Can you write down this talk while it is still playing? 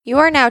You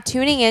are now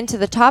tuning in to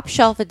the Top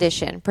Shelf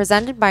Edition,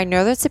 presented by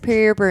Northern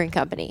Superior Brewing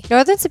Company.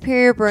 Northern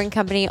Superior Brewing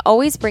Company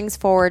always brings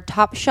forward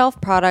top shelf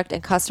product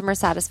and customer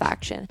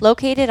satisfaction.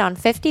 Located on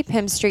 50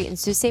 Pym Street in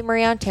Sault Ste.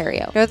 Marie,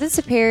 Ontario, Northern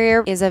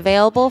Superior is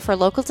available for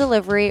local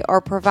delivery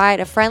or provide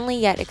a friendly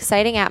yet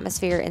exciting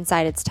atmosphere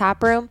inside its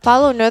tap room.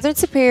 Follow Northern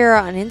Superior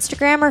on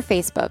Instagram or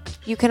Facebook.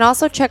 You can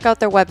also check out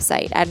their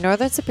website at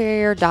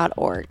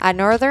northernsuperior.org. At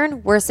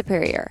Northern, we're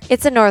superior.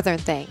 It's a Northern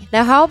thing.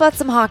 Now how about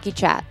some hockey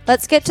chat?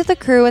 Let's get to the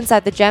crew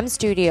inside the GEM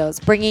Studios,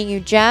 bringing you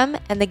GEM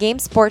and the Game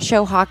Sports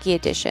Show Hockey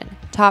Edition,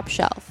 Top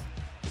Shelf.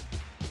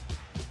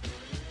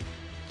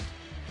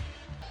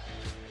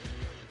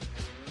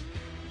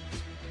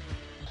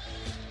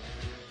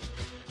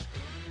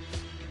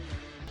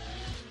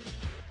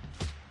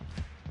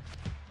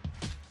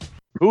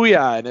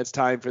 Booyah, and it's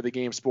time for the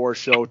Game Sports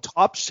Show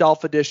Top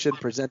Shelf Edition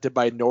presented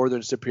by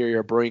Northern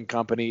Superior Brewing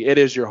Company. It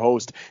is your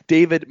host,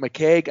 David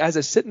McKaig, as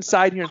I sit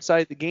inside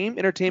the Game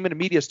Entertainment and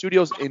Media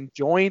Studios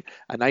enjoying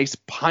a nice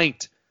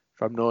pint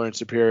from Northern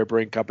Superior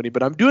Brewing Company.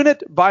 But I'm doing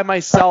it by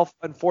myself,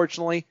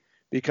 unfortunately,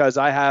 because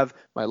I have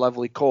my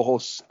lovely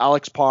co-hosts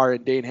Alex Parr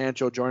and Dane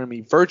Hancho joining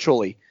me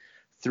virtually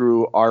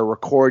through our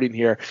recording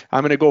here.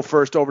 I'm going to go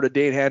first over to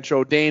Dane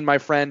Hancho. Dane, my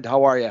friend,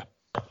 how are you?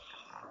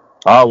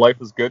 Life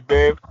is good,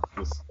 Dave.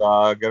 Just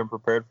getting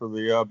prepared for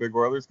the big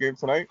Oilers game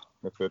tonight,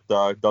 if it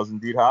does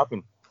indeed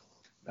happen.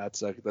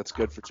 That's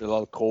good for a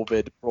lot of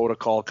COVID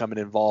protocol coming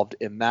involved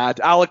in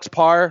that. Alex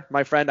Parr,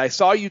 my friend, I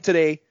saw you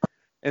today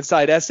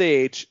inside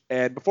SAH,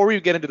 and before we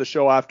get into the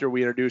show, after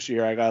we introduce you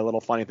here, I got a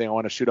little funny thing I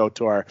want to shoot out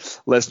to our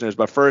listeners.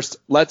 But first,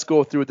 let's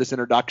go through this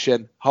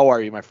introduction. How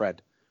are you, my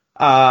friend?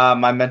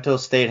 My mental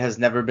state has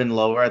never been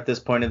lower at this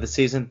point of the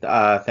season.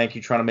 Thank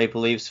you, Toronto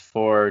Maple Leafs,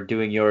 for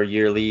doing your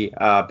yearly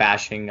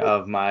bashing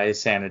of my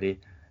sanity.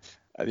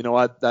 You know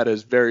what? That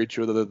is very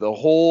true. The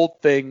whole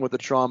thing with the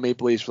Toronto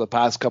Maple Leafs for the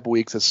past couple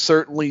weeks has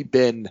certainly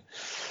been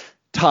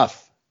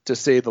tough, to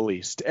say the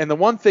least. And the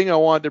one thing I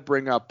wanted to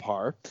bring up,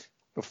 Parr,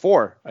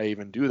 before I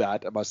even do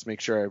that, I must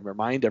make sure I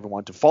remind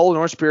everyone to follow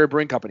North Superior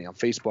Brewing Company on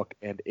Facebook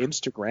and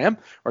Instagram,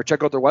 or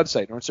check out their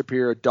website,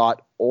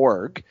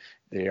 northsuperior.org.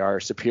 They are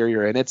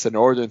superior, and it's a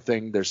northern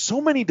thing. There's so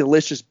many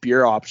delicious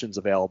beer options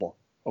available,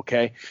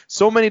 okay?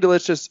 So many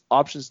delicious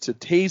options to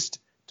taste,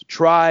 to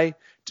try,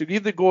 to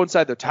either go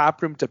inside their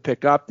tap room to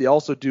pick up. They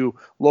also do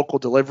local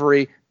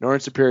delivery. Northern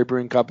Superior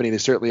Brewing Company, they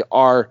certainly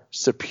are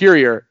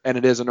superior, and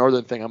it is a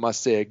northern thing, I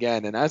must say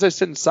again. And as I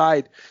sit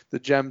inside the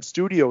GEM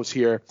studios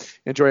here,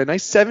 enjoy a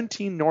nice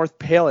 17 North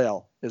Pale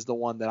Ale is the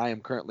one that I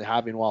am currently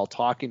having while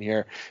talking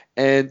here.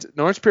 And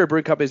Northern Superior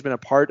Brewing Company has been a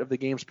part of the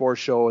Game Sports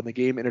Show and the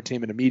Game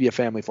Entertainment and Media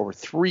family for over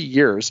 3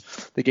 years.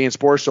 The Game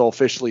Sports Show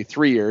officially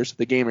 3 years.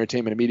 The Game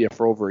Entertainment and Media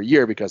for over a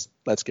year, because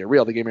let's get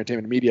real, the Game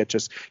Entertainment and Media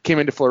just came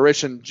into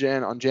flourishing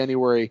on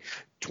January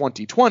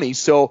 2020.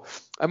 So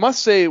I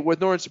must say,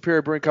 with Northern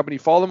Superior Brewing Company,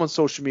 follow them on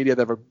social media.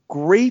 They have a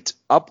great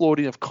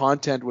uploading of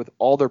content with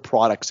all their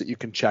products that you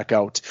can check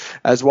out,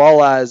 as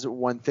well as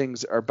when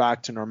things are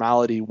back to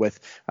normality with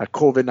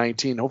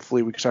COVID-19.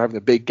 Hopefully we can start having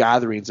the big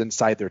gatherings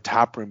inside their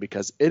tap room,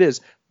 because it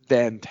is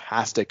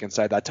fantastic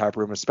inside that tap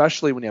room,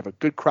 especially when you have a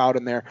good crowd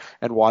in there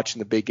and watching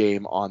the big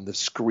game on the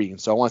screen.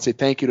 So I want to say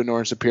thank you to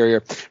Northern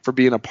Superior for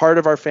being a part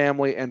of our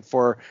family and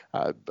for,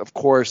 of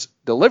course,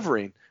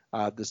 delivering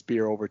this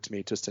beer over to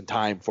me just in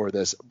time for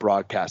this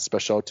broadcast.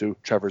 Special to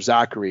Trevor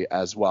Zachary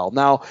as well.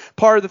 Now,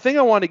 Parr, the thing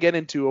I want to get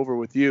into over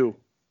with you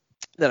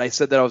that I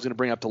said that I was going to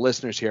bring up to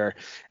listeners here,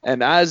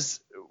 and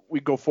as we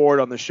go forward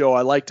on the show,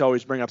 I like to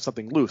always bring up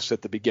something loose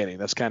at the beginning.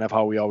 That's kind of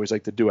how we always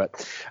like to do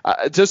it.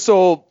 Just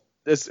so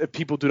if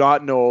people do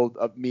not know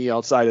of me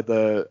outside of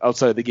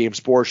the Game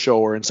Sports Show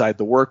or inside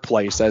the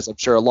workplace, as I'm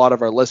sure a lot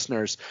of our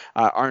listeners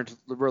aren't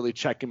really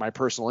checking my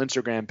personal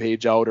Instagram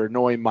page out or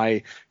knowing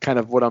my kind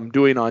of what I'm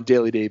doing on a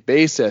daily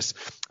basis.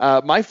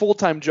 My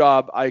full-time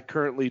job I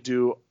currently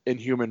do in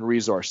human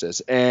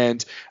resources.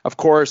 And of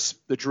course,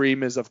 the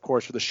dream is, of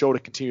course, for the show to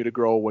continue to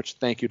grow, which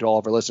thank you to all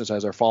of our listeners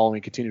as our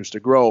following continues to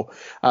grow.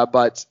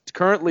 But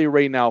currently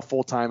right now,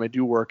 full-time, I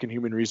do work in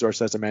human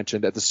resources, as I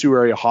mentioned, at the Sioux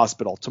Area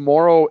Hospital.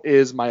 Tomorrow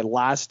is my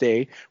last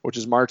day, which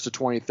is March the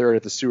 23rd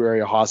at the Sioux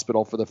Area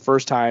Hospital. For the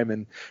first time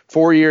in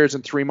 4 years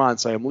and 3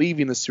 months, I am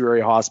leaving the Sioux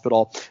Area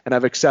Hospital, and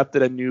I've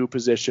accepted a new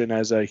position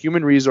as a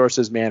human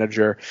resources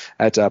manager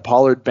at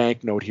Pollard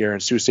Banknote here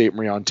in Sault Ste.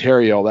 Marie,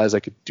 Ontario, as I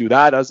could do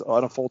that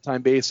on a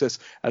full-time basis,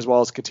 as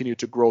well as continue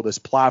to grow this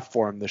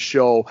platform, the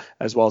show,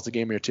 as well as the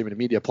Game Entertainment and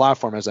Media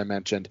platform, as I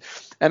mentioned.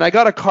 And I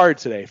got a card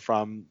today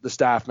from the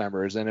staff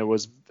members, and it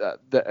was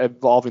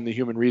involving the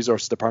Human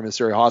Resources Department of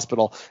Surrey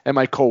Hospital and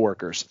my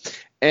coworkers.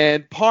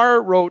 And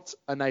Parr wrote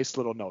a nice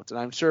little note, and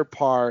I'm sure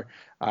Parr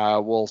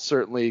will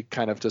certainly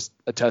kind of just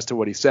attest to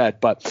what he said.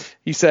 But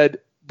he said,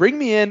 "Bring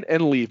me in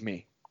and leave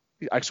me!"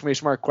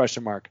 Exclamation mark,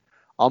 question mark.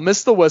 "I'll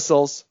miss the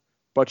whistles,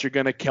 but you're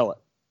going to kill it.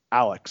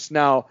 Alex."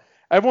 Now,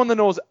 everyone that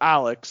knows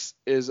Alex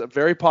is a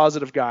very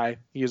positive guy.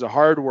 He is a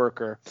hard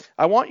worker.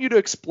 I want you to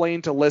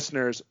explain to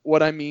listeners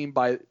what it means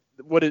by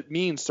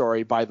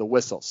the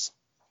whistles.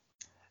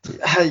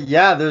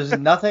 Yeah, there's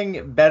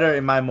nothing better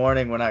in my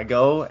morning when I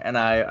go and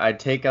I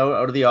take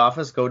out of the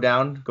office, go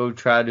down, go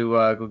try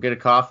to go get a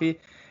coffee,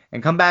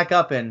 and come back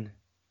up and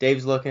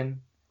Dave's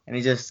looking and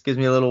he just gives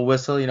me a little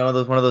whistle, one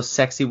of those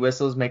sexy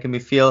whistles, making me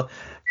feel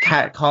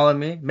cat calling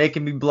me,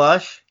 making me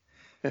blush.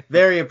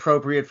 Very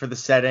appropriate for the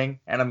setting,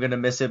 and I'm gonna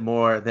miss it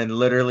more than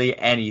literally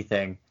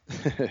anything.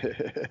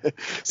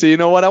 So you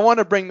know what? I want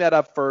to bring that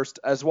up first,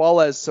 as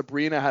well as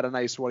Sabrina had a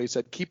nice one. He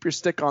said, "Keep your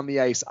stick on the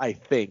ice." I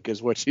think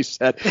is what she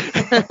said.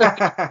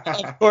 That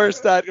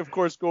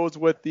goes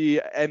with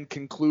the end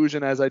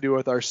conclusion, as I do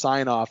with our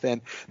sign off.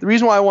 And the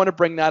reason why I want to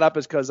bring that up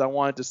is because I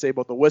wanted to say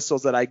about the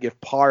whistles that I give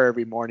Parr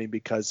every morning,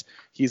 because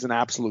he's an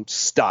absolute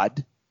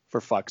stud. For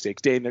fuck's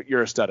sake, Dane,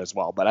 you're a stud as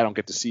well, but I don't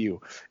get to see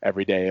you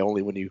every day.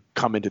 Only when you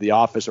come into the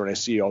office or when I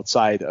see you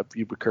outside.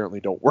 We currently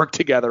don't work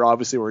together.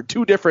 Obviously, we're in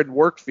two different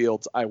work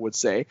fields, I would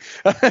say.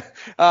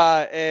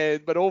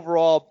 But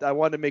overall, I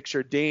wanted to make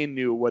sure Dane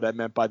knew what I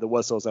meant by the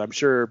whistles, and I'm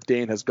sure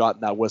Dane has gotten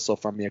that whistle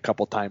from me a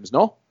couple times.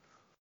 No?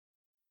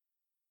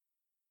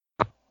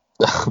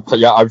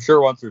 Yeah, I'm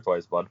sure once or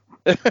twice, bud.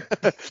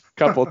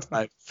 Couple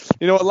times.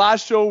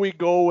 Last show we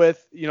go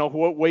with,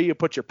 what way you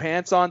put your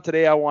pants on.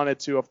 Today I wanted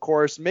to, of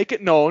course, make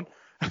it known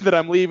that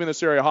I'm leaving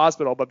this area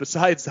hospital. But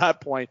besides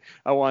that point,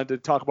 I wanted to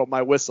talk about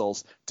my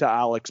whistles to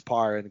Alex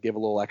Parr and give a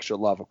little extra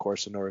love, of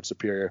course, to Northern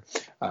Superior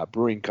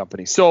Brewing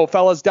Company. So,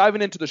 fellas,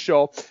 diving into the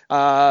show,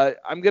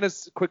 I'm going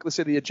to quickly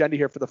say the agenda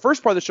here. For the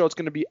first part of the show, it's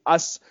going to be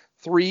us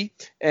three,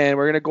 and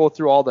we're going to go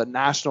through all the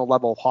national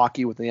level of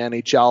hockey with the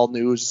NHL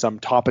news, some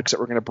topics that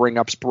we're going to bring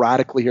up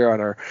sporadically here on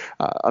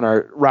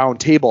our round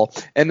table.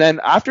 And then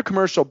after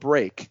commercial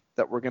break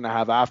that we're going to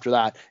have after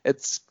that,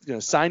 it's going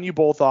to sign you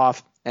both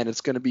off. And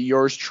it's going to be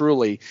yours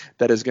truly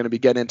that is going to be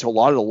getting into a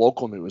lot of the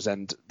local news.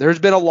 And there's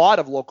been a lot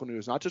of local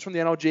news, not just from the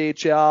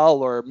NOJHL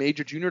or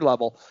major junior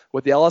level,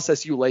 with the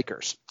LSSU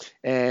Lakers.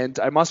 And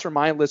I must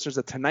remind listeners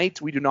that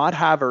tonight we do not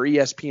have our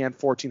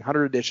ESPN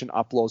 1400 edition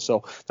upload.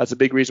 So that's a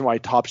big reason why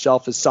Top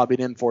Shelf is subbing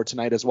in for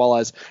tonight, as well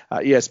as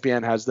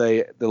ESPN has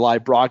the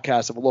live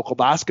broadcast of a local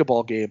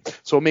basketball game.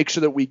 So make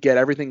sure that we get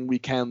everything we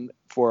can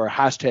for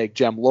hashtag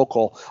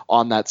 #GemLocal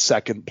on that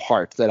second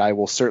part that I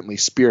will certainly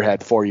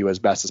spearhead for you as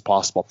best as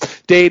possible.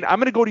 Dane, I'm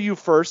going to go to you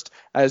first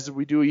as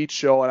we do each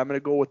show, and I'm going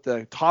to go with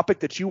the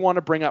topic that you want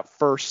to bring up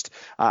first.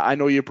 I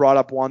know you brought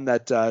up one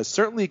that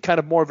certainly kind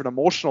of more of an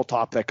emotional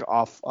topic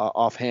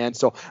offhand,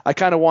 so I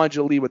kind of wanted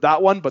you to lead with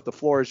that one, but the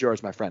floor is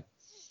yours, my friend.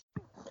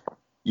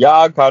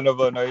 Yeah, kind of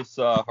a nice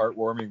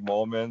heartwarming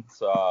moment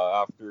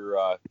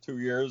after 2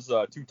 years,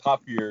 2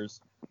 tough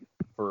years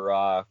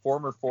for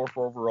former 4th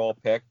overall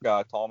pick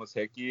Thomas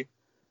Hickey.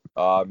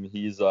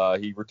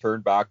 He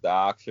returned back to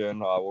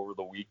action over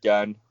the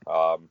weekend.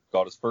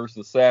 Got his first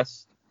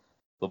assist.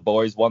 The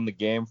boys won the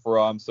game for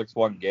him,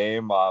 6-1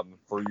 game.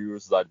 For you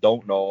that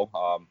don't know,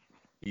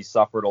 he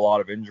suffered a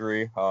lot of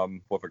injury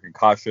with a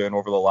concussion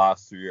over the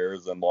last 2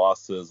 years and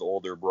lost his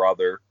older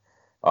brother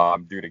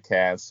due to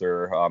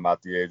cancer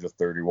at the age of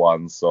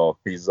 31. So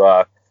he's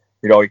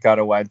he kind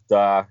of went,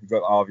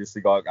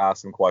 obviously got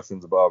asked some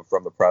questions about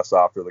from the press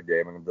after the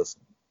game, and just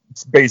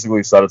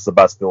basically said it's the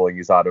best feeling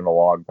he's had in a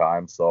long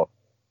time. So,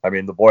 I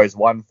mean, the boys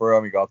won for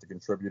him. He got to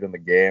contribute in the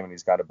game, and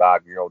he's kind of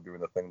back, doing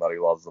the thing that he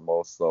loves the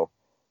most. So,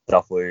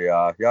 definitely,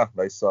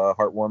 nice,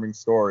 heartwarming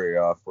story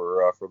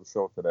for the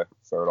show today.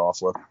 Start off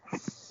with.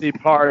 See,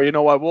 Parr, you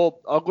know what?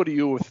 I'll go to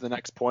you with the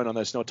next point on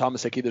this.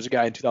 Thomas Hickey, there's a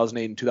guy in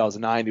 2008 and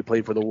 2009 who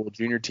played for the World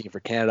Junior team for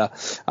Canada,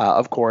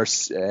 of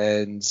course,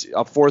 and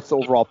a 4th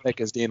overall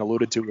pick, as Dan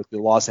alluded to, with the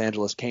Los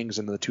Angeles Kings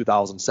in the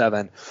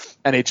 2007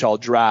 NHL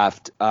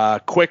draft.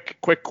 Quick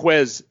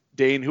quiz,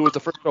 Dane. Who was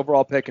the 1st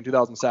overall pick in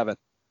 2007?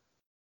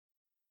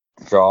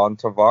 John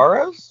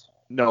Tavares?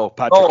 No,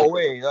 Patrick. Oh,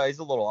 wait, he's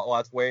a little. Well,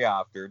 that's way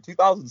after.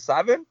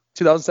 2007?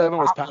 2007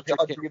 was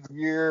Patrick Kane.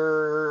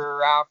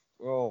 Year after.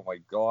 Oh my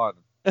God.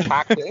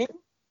 Kane?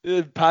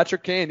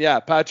 Patrick Kane, yeah,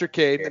 Patrick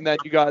Kane, and then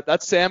you got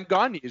that's Sam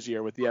Gagne's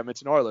year with the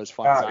Edmonton Oilers.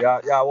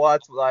 Yeah. Well,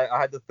 that's I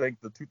had to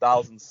think the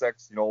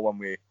 2006, when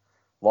we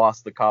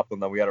lost the cup,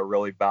 and then we had a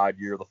really bad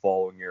year the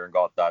following year and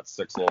got that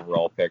 6th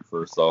overall pick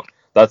first. So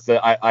that's the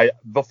I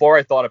before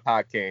I thought of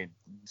Pat Kane,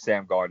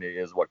 Sam Gagne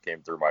is what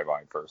came through my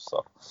mind first.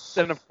 So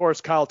then, of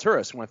course, Kyle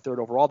Turris, who went 3rd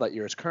overall that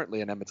year, is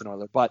currently an Edmonton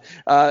Oiler. But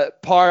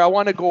Parr, I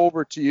want to go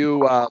over to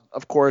you,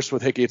 of course,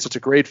 with Hickey. It's such a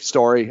great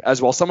story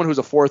as well. Someone who's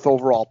a 4th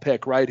overall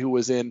pick, right? Who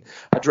was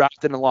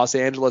drafted in a Los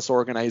Angeles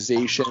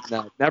organization,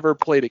 never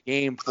played a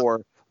game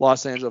for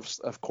Los Angeles,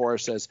 of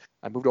course, as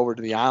I moved over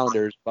to the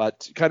Islanders.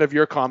 But kind of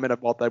your comment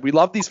about that. We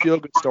love these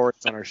feel-good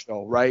stories on our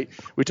show, right?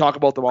 We talk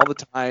about them all the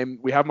time.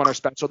 We have them on our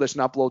special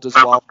edition uploads as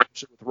well,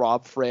 with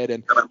Rob Fred,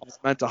 and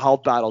mental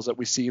health battles that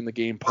we see in the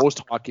game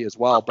post-hockey as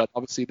well. But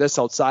obviously this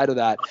outside of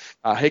that,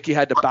 Hickey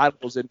had to battle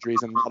those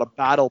injuries and a lot of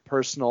battle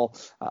personal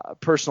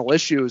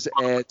issues,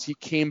 and he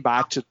came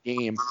back to the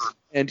game.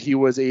 And he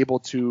was able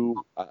to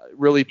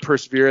really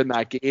persevere in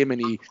that game,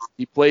 and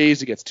he plays,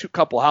 he gets 2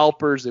 couple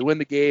helpers, they win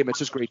the game. It's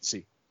just great to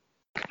see.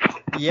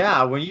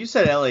 Yeah, when you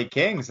said LA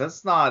Kings,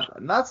 that's not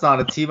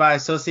a team I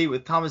associate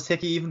with Thomas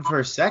Hickey even for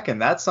a second.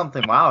 That's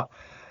something, wow.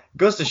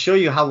 goes to show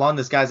you how long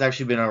this guy's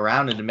actually been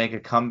around and to make a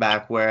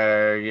comeback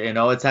where,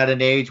 it's at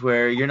an age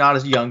where you're not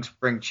as young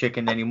spring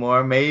chicken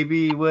anymore.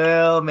 Maybe he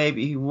will,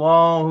 maybe he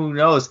won't, who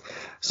knows.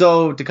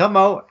 So to come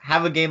out,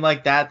 have a game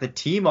like that, the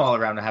team all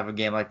around to have a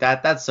game like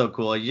that, that's so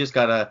cool. You just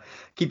got to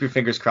keep your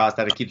fingers crossed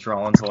that it keeps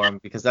rolling for him,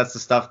 because that's the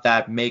stuff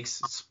that makes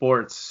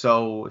sports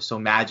so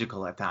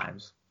magical at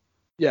times.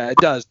 Yeah, it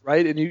does,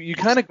 right? And you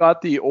kind of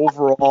got the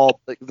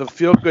overall, like, the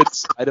feel-good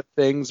side of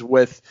things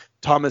with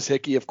Thomas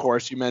Hickey, of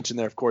course. You mentioned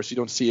there, of course, you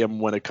don't see him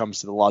when it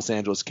comes to the Los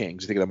Angeles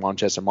Kings. You think of the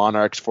Manchester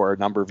Monarchs for a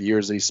number of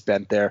years that he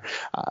spent there.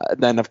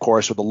 Then, of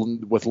course,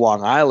 with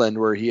Long Island,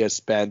 where he has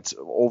spent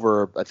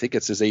over, I think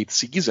it's his 8th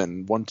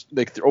season,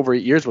 over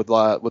 8 years with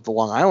the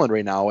Long Island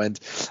right now. And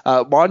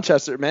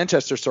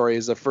Manchester,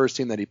 is the first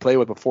team that he played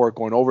with before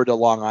going over to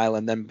Long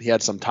Island. Then he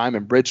had some time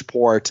in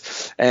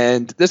Bridgeport.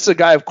 And this is a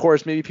guy, of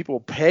course, maybe people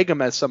peg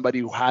him as somebody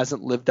who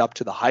hasn't lived up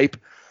to the hype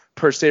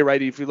per se,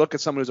 right? If you look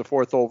at someone who's a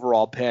 4th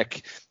overall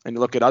pick and you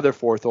look at other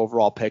 4th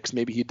overall picks,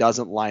 maybe he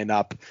doesn't line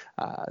up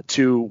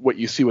to what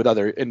you see with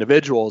other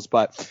individuals,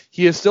 but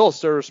he is still a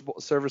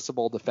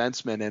serviceable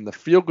defenseman. And the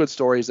feel-good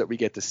stories that we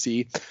get to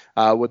see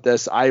with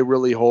this, I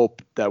really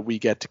hope that we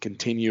get to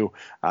continue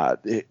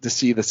to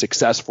see the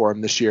success for him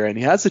this year. And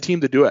he has the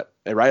team to do it,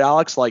 right,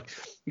 Alex? Like,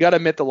 you got to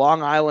admit, the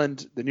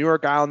New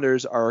York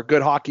Islanders are a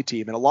good hockey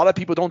team, and a lot of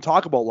people don't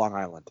talk about Long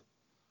Island.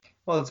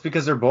 Well, it's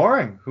because they're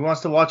boring. Who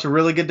wants to watch a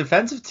really good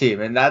defensive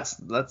team? And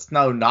that's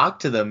no knock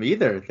to them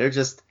either. They're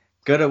just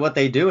good at what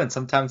they do, and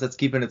sometimes that's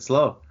keeping it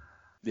slow.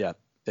 Yeah,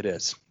 it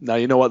is. Now,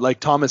 you know what? Like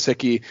Thomas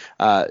Hickey,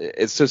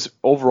 it's just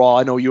overall,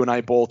 I know you and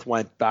I both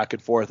went back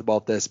and forth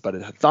about this, but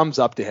a thumbs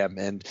up to him,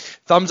 and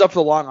thumbs up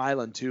for Long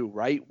Island too,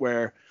 right?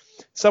 Where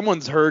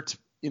someone's hurt.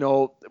 We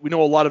know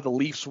a lot of the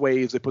Leafs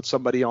ways. They put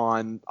somebody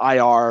on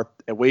IR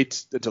and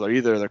wait until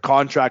either their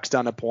contract's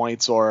done at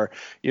points or,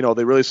 they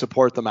really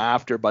support them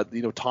after. But,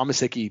 Thomas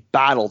Hickey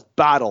battled,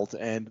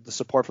 and the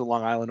support for the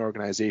Long Island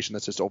organization,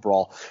 that's just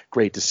overall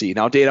great to see.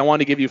 Now, Dane, I want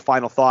to give you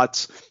final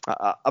thoughts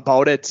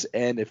about it.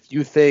 And if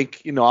you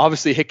think,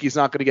 obviously Hickey's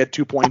not going to get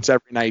 2 points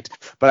every night,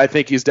 but I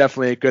think he's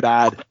definitely a good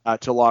add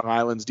to Long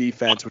Island's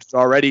defense, which is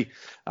already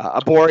a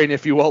boring,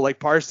 if you will, like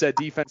Parr said,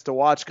 defense to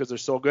watch because they're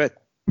so good.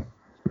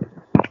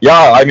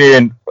 Yeah, I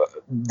mean,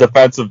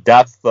 defensive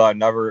depth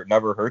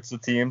never hurts the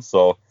team.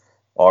 So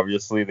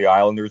obviously the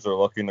Islanders are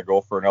looking to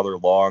go for another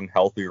long,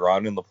 healthy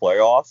run in the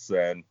playoffs,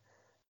 and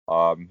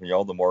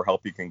the more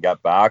help he can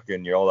get back,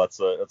 and that's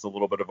a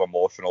little bit of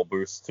emotional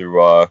boost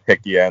to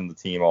Hickey and the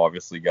team,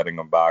 obviously getting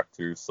them back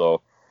too.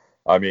 So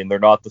I mean, they're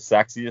not the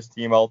sexiest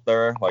team out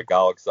there, like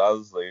Alex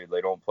says.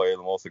 They don't play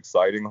the most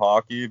exciting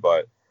hockey,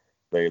 but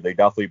they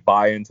definitely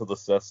buy into the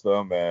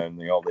system, and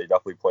they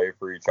definitely play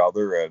for each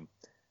other. And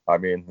I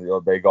mean,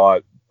 they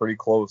got pretty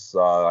close.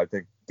 I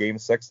think Game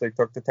 6 they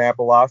took to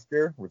Tampa last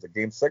year. Was it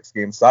Game 6,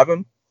 Game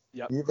 7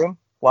 even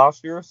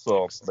last year?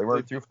 So they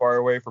weren't too far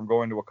away from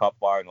going to a cup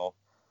final.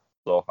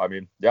 So, I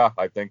mean, yeah,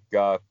 I think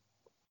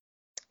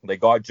they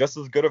got just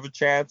as good of a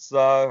chance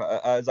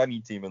as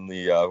any team in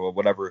the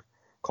whatever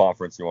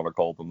conference you want to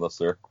call them this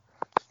year.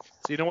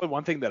 So,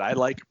 one thing that I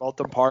like about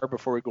them, Parr,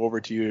 before we go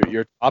over to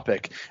your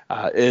topic,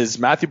 is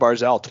Matthew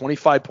Barzal,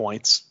 25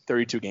 points,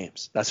 32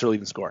 games. That's their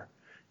leading score.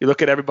 You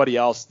look at everybody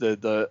else,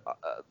 the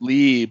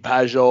Lee,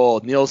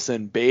 Pajot,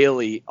 Nielsen,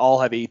 Bailey,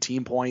 all have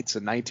 18 points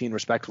and 19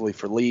 respectively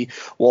for Lee.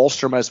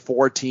 Wallstrom has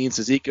 14,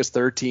 Cizikas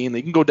 13.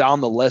 They can go down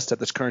the list at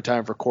this current time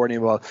of recording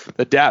about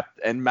the depth.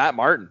 And Matt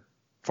Martin,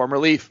 former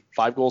Leaf,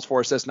 5 goals,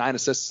 4 assists,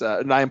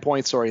 9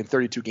 points, in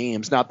 32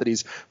 games. Not that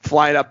he's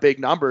flying up big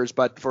numbers,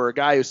 but for a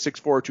guy who's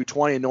 6'4",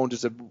 220 and known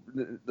just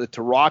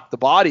to rock the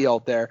body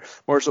out there,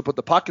 more so put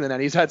the puck in the net,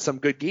 he's had some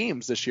good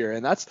games this year.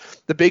 And that's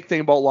the big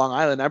thing about Long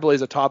Island.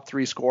 Eberle's a top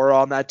 3 scorer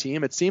on that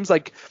team. It seems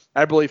like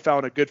Eberle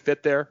found a good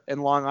fit there in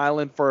Long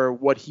Island for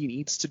what he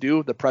needs to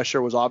do. The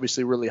pressure was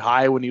obviously really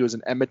high when he was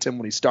in Edmonton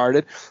when he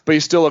started, but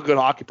he's still a good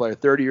hockey player,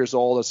 30 years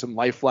old, has some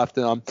life left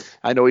in him.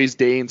 I know he's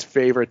Dane's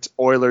favorite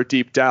Oiler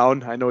deep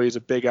down. I know he's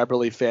a big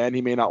Eberle fan.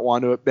 He may not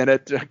want to admit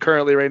it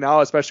currently right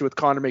now, especially with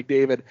Connor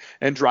McDavid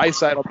and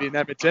Draisaitl being in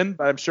Edmonton,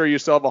 but I'm sure you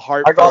still have a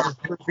heart. I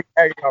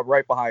got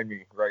right behind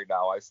me right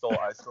now. I still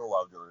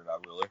love doing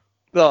that, really.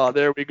 Oh,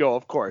 there we go,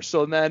 of course.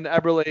 So then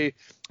Eberle,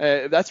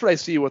 that's what I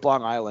see with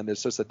Long Island,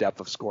 is just the depth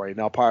of scoring.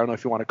 Now, Parr, I don't know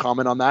if you want to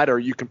comment on that, or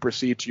you can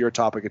proceed to your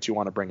topic that you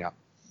want to bring up.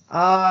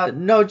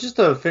 No, just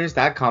to finish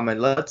that comment,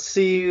 let's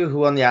see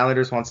who on the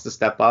Islanders wants to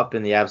step up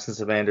in the absence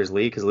of Anders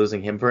Lee, because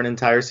losing him for an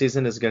entire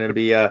season is going to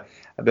be a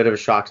bit of a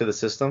shock to the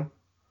system.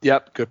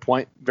 Yep, good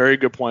point. Very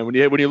good point. When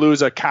you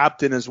lose a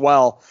captain as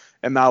well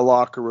in that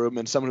locker room,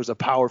 and someone who's a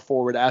power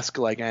forward-esque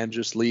like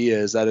Anders Lee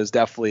is, that is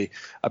definitely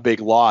a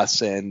big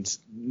loss. And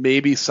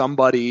maybe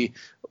somebody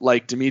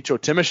like Dmytro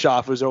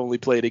Timashov, who's only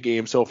played a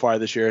game so far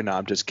this year. No,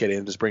 I'm just kidding.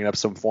 I'm just bringing up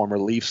some former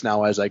Leafs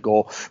now as I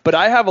go. But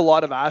I have a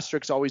lot of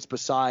asterisks always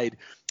beside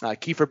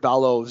Kiefer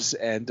Bellows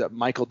and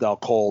Michael Del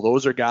Cole.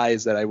 Those are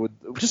guys that I was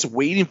just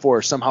waiting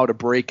for somehow to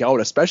break out,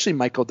 especially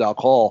Michael Del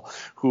Cole,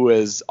 who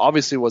is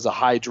obviously was a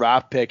high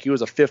draft pick. He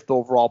was a 5th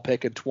overall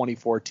pick in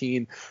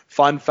 2014.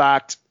 Fun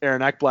fact,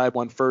 Aaron Ekblad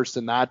won first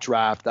in that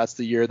draft. That's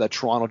the year that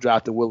Toronto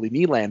drafted Willie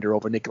Nylander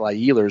over Nikolai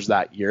Ehlers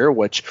that year,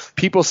 which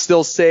people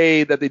still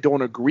say that they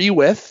don't agree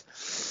with.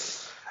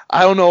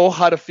 I don't know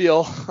how to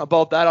feel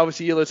about that.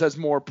 Obviously, Ehlers has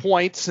more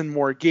points and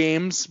more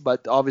games,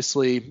 but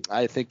obviously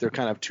I think they're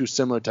kind of two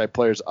similar type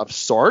players of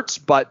sorts.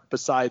 But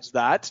besides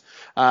that,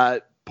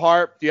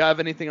 Par, do you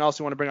have anything else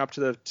you want to bring up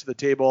to the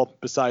table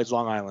besides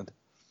Long Island?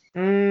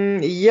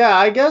 Yeah,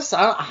 I guess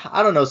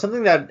I don't know.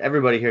 Something that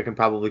everybody here can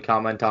probably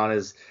comment on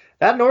is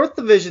that North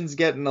Division's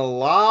getting a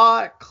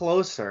lot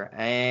closer.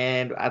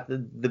 And at the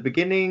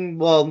beginning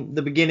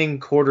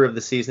quarter of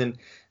the season,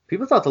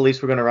 people thought the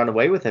Leafs were going to run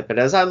away with it. But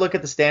as I look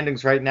at the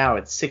standings right now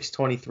at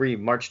 6:23,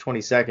 March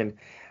 22nd,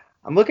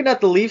 I'm looking at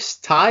the Leafs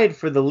tied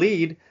for the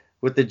lead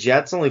with the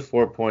Jets only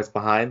 4 points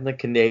behind, the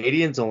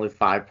Canadiens only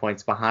 5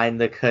 points behind,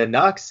 the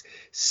Canucks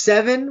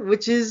 7,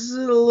 which is a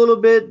little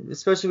bit,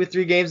 especially with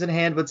 3 games in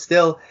hand, but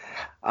still.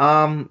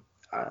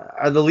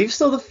 Are the Leafs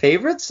still the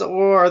favorites,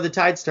 or are the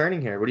tides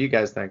turning here? What do you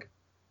guys think?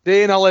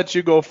 Dane, I'll let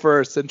you go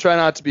first, and try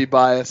not to be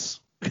biased.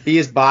 Be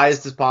as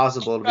biased as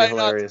possible. It'll be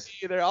hilarious.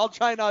 I'll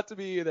try not to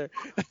be either.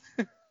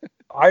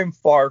 I'm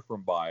far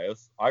from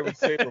biased. I would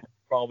say they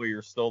probably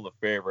are still the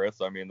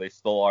favorites. I mean, they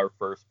still are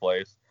first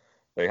place.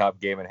 They have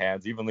game in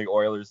hands. Even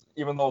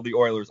though the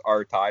Oilers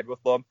are tied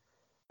with them,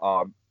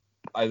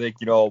 I think,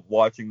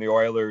 watching the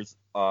Oilers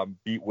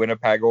beat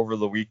Winnipeg over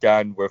the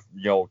weekend with,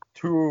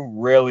 2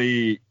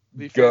 really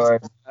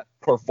good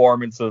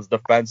performances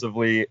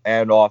defensively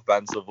and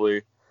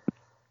offensively.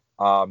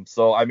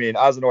 So, I mean,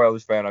 as an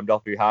Oilers fan, I'm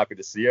definitely happy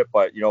to see it,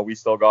 but, we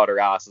still got our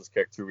asses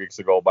kicked 2 weeks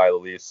ago by the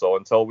Leafs. So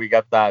until we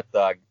get that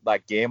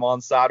game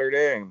on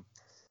Saturday and,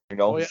 see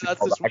how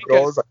that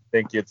goes,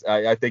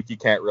 I think you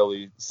can't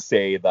really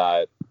say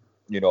that,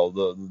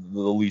 the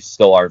Leafs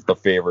still aren't the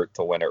favorite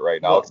to win it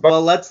right now.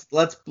 Well, let's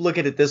look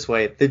at it this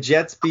way. The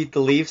Jets beat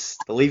the Leafs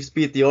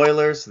beat the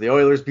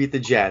Oilers beat the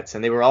Jets,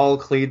 and they were all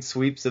clean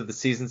sweeps of the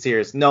season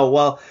series. No,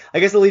 well,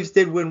 I guess the Leafs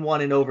did win one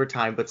in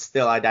overtime, but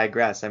still, I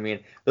digress. I mean,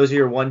 those are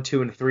your 1,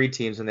 2, and 3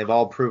 teams, and they've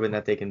all proven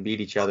that they can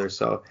beat each other.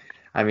 So,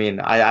 I mean,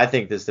 I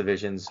think this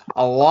division's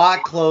a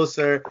lot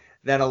closer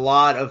than a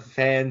lot of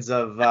fans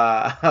of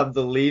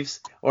the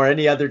Leafs or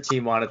any other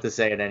team wanted to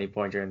say at any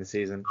point during the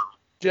season.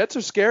 Jets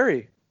are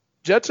scary.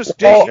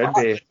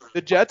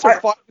 The Jets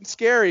are fucking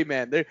scary,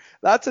 man.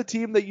 That's a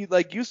team that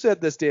you said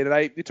this, Dan,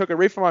 and you took it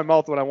right from my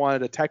mouth when I wanted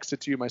to text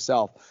it to you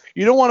myself.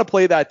 You don't want to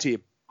play that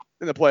team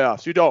in the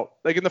playoffs. You don't.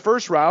 Like in the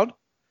first round,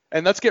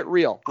 and let's get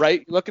real,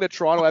 right? You're looking at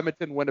Toronto,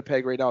 Edmonton,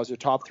 Winnipeg right now as your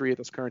top 3 at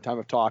this current time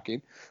of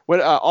talking.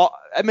 When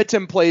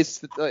Edmonton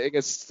plays, I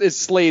guess, is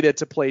slated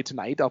to play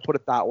tonight. I'll put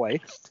it that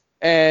way.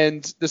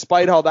 And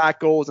despite how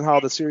that goes and how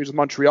the series with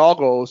Montreal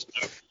goes,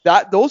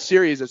 those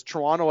series is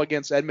Toronto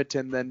against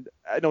Edmonton. Then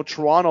I know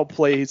Toronto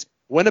plays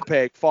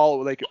Winnipeg,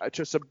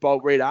 just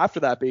about right after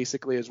that,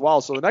 basically as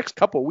well. So the next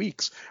couple of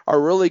weeks are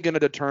really going to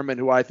determine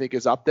who I think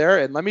is up there.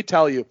 And let me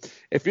tell you,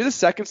 if you're the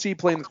 2nd seed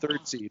playing the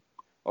 3rd seed,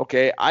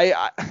 okay,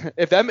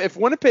 if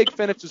Winnipeg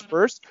finishes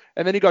first,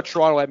 and then you got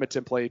Toronto,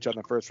 Edmonton play each other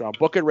in the first round,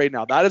 book it right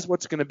now. That is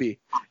what's going to be.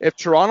 If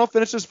Toronto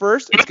finishes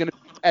first, it's going to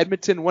be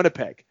Edmonton,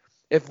 Winnipeg.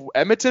 If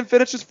Edmonton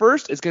finishes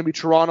first, it's going to be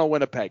Toronto,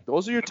 Winnipeg.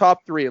 Those are your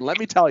top 3. And let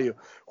me tell you,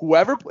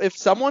 if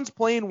someone's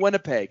playing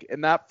Winnipeg in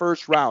that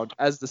first round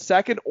as the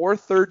 2nd or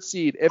 3rd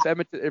seed,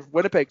 if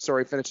Winnipeg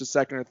finishes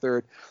 2nd or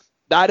 3rd,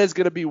 that is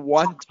going to be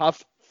one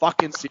tough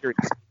fucking series.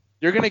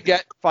 You're going to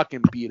get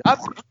fucking beat up,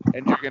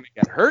 and you're going to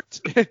get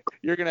hurt.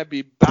 You're going to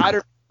be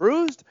battered,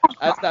 bruised,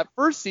 as that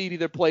first seed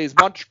either plays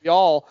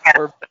Montreal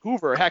or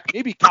Vancouver. Heck,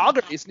 maybe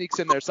Calgary sneaks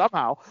in there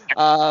somehow.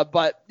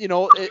 But, they're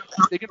going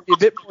to be a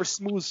bit more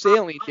smooth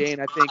sailing, Dane,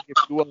 I think, if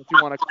you want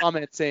to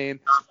comment saying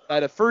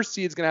that a first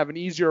seed is going to have an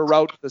easier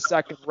route to the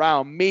 2nd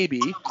round,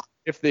 maybe,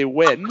 if they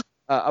win,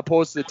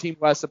 opposed to the team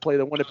who has to play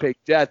the Winnipeg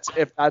Jets,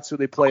 if that's who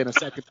they play in a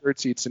 2nd, 3rd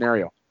seed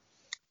scenario.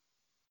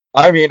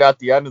 I mean, at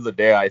the end of the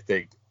day, I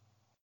think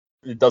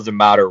it doesn't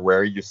matter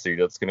where you see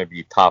it. It's going to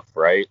be tough,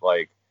 right?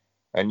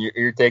 And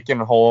you're taking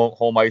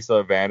home ice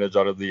advantage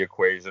out of the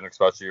equation,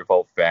 especially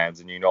without fans,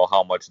 and you know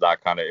how much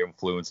that kind of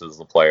influences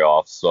the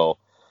playoffs. So,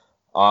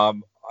 I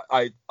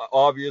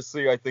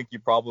think you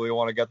probably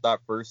want to get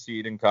that first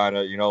seed and kind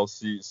of,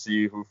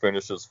 see who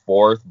finishes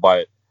 4th.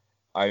 But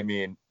I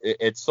mean,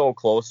 it's so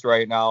close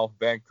right now.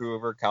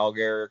 Vancouver,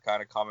 Calgary are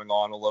kind of coming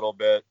on a little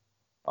bit.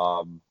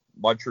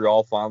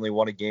 Montreal finally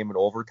won a game in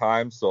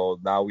overtime, so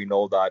now we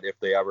know that if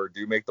they ever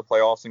do make the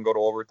playoffs and go to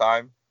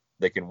overtime,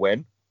 they can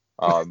win.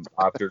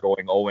 After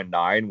going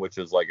 0-9, which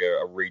is like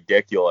a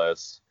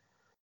ridiculous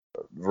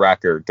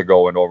record to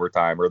go in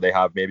overtime, or they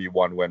have maybe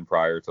one win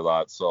prior to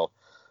that. So,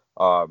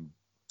 I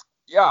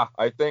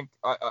think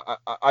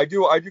I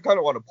do kind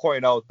of want to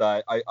point out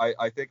that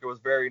I think it was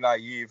very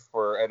naive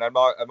and I'm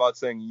not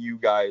saying you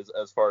guys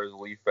as far as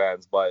Leaf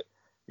fans, but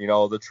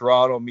the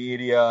Toronto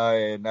media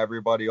and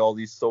everybody, all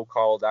these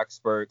so-called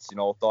experts,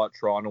 thought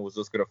Toronto was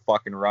just going to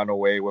fucking run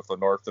away with the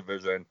North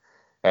Division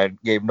and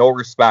gave no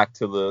respect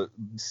to the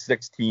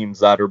 6 teams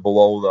that are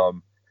below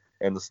them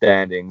in the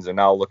standings. And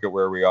now look at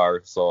where we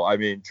are. So, I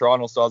mean,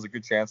 Toronto still has a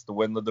good chance to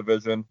win the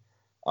division.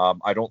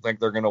 I don't think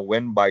they're going to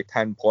win by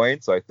 10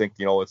 points. I think,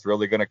 it's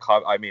really going to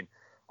come. I mean,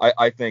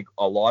 I think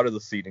a lot of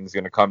the seeding is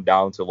going to come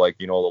down to the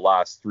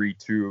last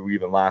 3-2,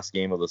 even last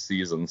game of the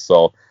season.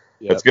 So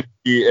it's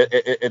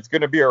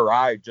going to be a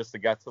ride just to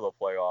get to the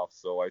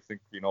playoffs. So I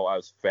think,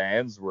 as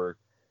fans, we're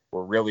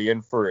really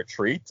in for a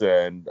treat,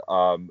 and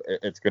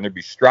it's going to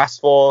be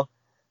stressful.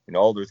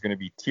 There's going to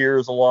be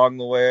tears along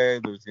the way.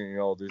 There's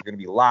going to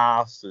be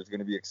laughs. There's going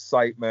to be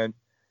excitement.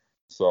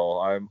 So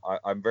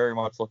I'm very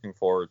much looking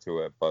forward to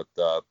it. But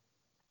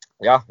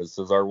this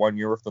is our 1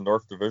 year with the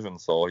North Division.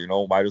 So,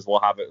 might as well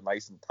have it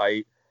nice and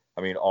tight.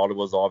 I mean,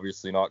 Ottawa's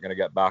obviously not going to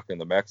get back in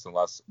the mix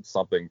unless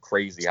something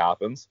crazy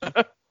happens.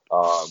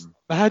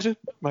 Imagine,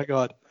 my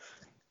God.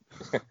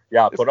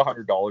 Yeah, put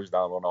 $100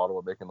 down on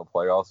Ottawa making the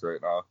playoffs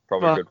right now.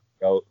 Probably a good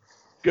payout.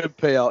 Good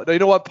payout. Now, you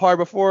know what, Par,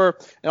 before,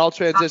 and I'll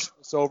transition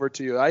this over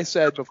to you. I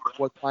said before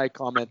with my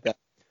comment that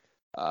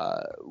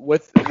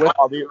with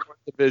the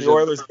division, the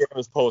Oilers game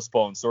is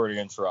postponed. Sorry to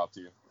interrupt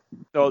you.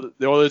 No,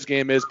 the Oilers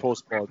game is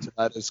postponed, so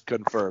that is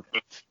confirmed.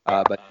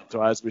 But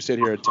so as we sit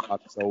here and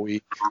talk, so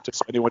we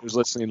just anyone who's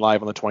listening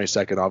live on the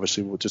 22nd,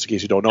 obviously, just in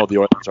case you don't know, the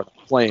Oilers are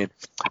playing.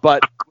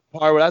 But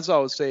as I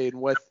was saying,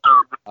 with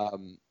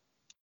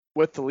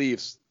the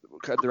Leafs,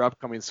 their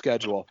upcoming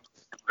schedule,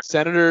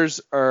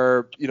 Senators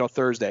are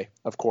Thursday,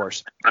 of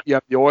course. You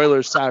have the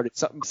Oilers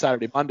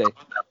Saturday, Monday.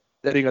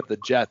 Then you got the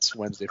Jets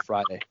Wednesday,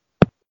 Friday.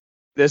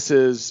 This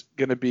is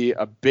going to be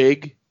a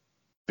big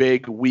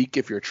week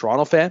if you're a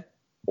Toronto fan,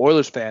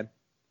 Oilers fan,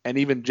 and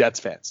even Jets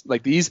fans.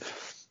 Like these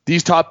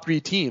top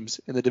 3 teams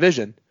in the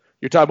division,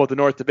 you're talking about the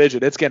North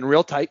Division. It's getting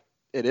real tight.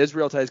 It is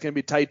real tight. It's going to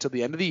be tight till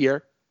the end of the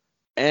year.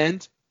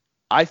 And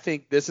I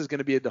think this is going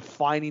to be a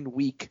defining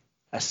week,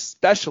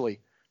 especially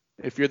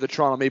if you're the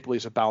Toronto Maple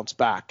Leafs to bounce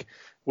back.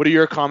 What are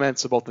your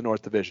comments about the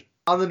North Division?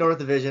 On the North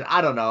Division,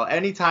 I don't know.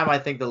 Anytime I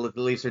think the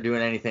Leafs are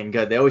doing anything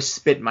good, they always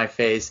spit in my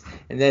face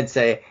and then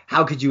say,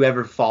 how could you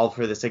ever fall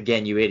for this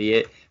again, you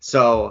idiot?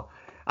 So,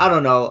 I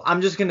don't know.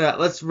 I'm just going to,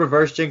 let's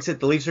reverse jinx it.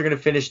 The Leafs are going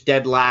to finish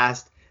dead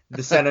last.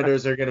 The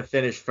Senators are going to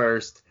finish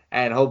first.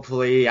 And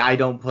hopefully I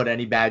don't put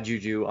any bad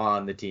juju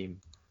on the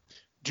team.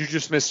 Juju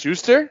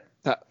Smith-Schuster?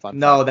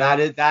 No,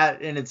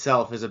 that in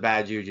itself is a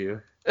bad juju.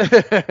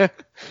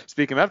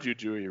 Speaking of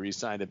Juju, he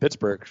re-signed in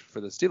Pittsburgh for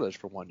the Steelers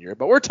for 1 year.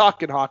 But we're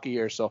talking hockey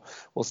here, so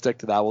we'll stick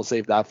to that. We'll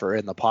save that for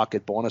in the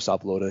pocket bonus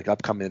upload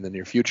upcoming in the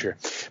near future.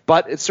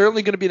 But it's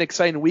certainly going to be an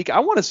exciting week.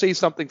 I want to say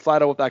something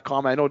flat out with that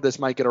comment. I know this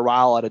might get a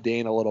rile out of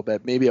Dane a little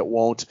bit. Maybe it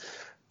won't.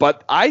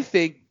 But I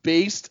think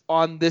based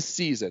on this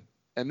season,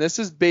 and this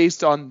is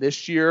based on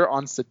this year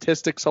on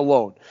statistics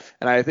alone,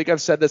 and I think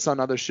I've said this on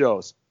other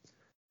shows,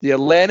 the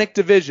Atlantic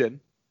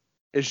Division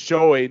is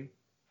showing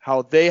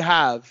how they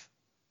have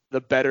the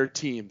better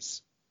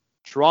teams.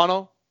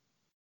 Toronto,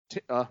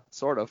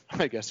 sort of,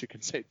 I guess you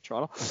can say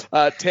Toronto,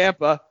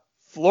 Tampa,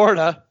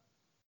 Florida,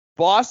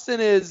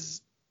 Boston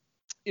is,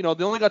 they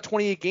only got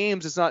 28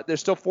 games. It's not, there's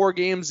still 4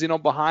 games,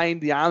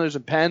 behind the Islanders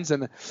and Pens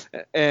and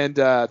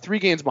 3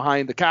 games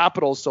behind the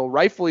Capitals. So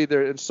rightfully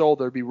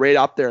they'll be right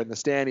up there in the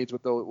standings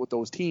with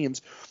those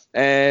teams.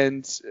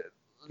 And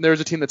there's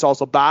a team that's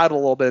also battled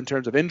a little bit in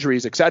terms of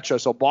injuries, etc.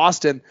 So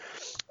Boston,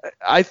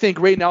 I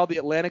think right now the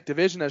Atlantic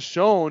Division has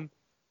shown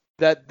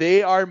that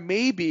they are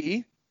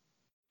maybe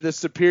the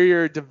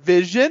superior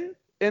division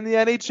in the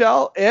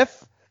NHL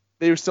if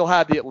they still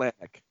had the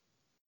Atlantic.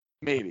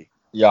 Maybe.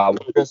 Yeah,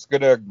 we're just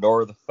going to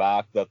ignore the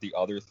fact that the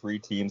other 3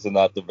 teams in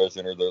that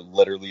division are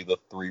literally the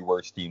 3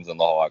 worst teams in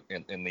the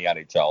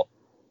NHL.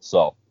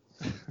 So,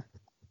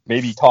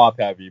 maybe top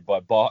heavy,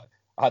 but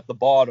at the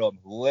bottom,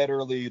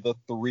 literally the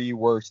 3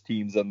 worst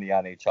teams in the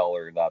NHL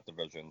are in that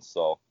division.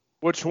 So,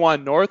 which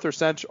one, North or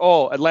Central?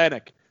 Oh,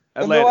 Atlantic.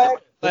 Atlantic.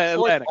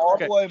 Okay.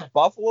 Ottawa and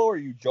Buffalo? Are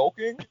you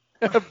joking?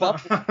 No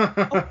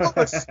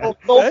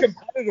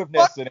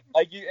competitiveness in it.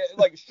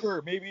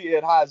 Sure, maybe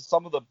it has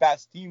some of the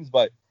best teams,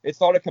 but it's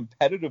not a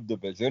competitive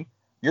division.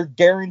 You're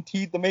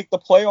guaranteed to make the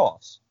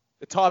playoffs.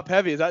 The top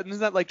heavy, isn't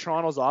that like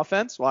Toronto's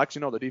offense? Well,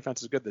 actually, no, the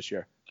defense is good this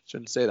year.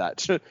 Shouldn't say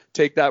that. Should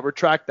take that,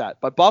 retract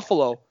that. But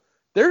Buffalo,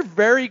 they're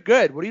very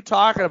good. What are you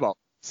talking about?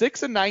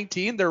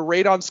 6-19, they're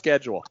right on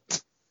schedule.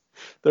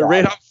 They're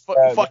right on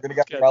they're going to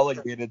get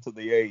relegated to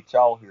the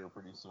AHL here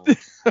pretty soon.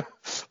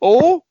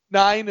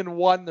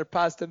 9-1. They're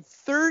past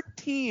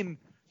 13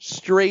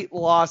 straight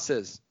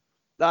losses.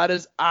 That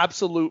is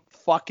absolute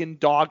fucking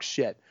dog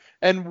shit.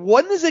 And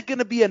when is it going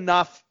to be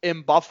enough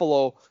in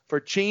Buffalo for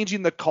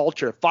changing the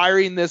culture,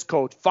 firing this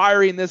coach?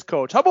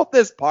 How about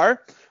this,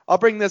 Par? I'll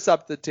bring this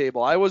up to the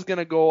table. I was going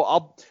to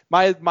go,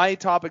 my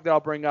topic that I'll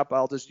bring up,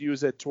 I'll just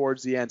use it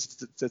towards the end.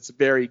 It's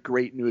very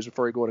great news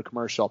before we go to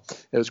commercial.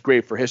 It was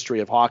great for history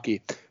of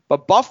hockey.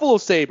 But Buffalo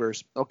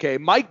Sabres, okay,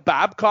 Mike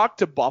Babcock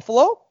to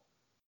Buffalo?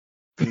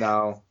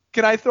 No.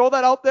 Can I throw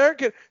that out there?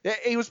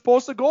 He was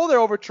supposed to go there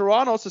over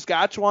Toronto.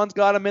 Saskatchewan's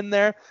got him in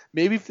there.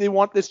 Maybe if they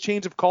want this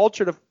change of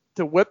culture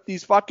to whip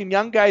these fucking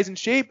young guys in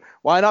shape,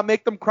 why not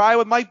make them cry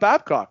with Mike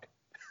Babcock?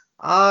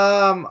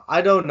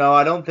 I don't know.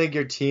 I don't think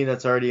your team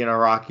that's already in a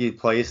rocky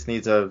place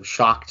needs a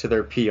shock to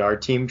their PR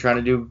team trying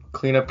to do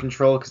cleanup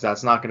control, because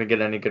that's not going to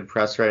get any good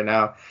press right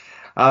now.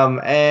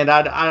 And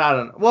I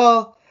don't know.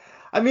 Well,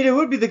 I mean, it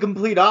would be the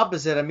complete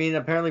opposite. I mean,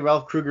 apparently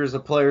Ralph Kruger is a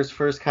player's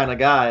first kind of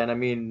guy, and I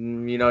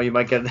mean, you know, you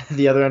might get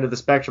the other end of the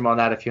spectrum on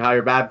that if you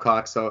hire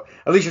Babcock. So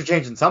at least you're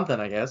changing something,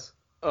 I guess.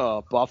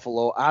 Oh,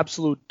 Buffalo,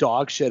 absolute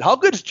dog shit. How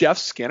good is Jeff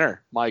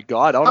Skinner? My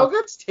God. How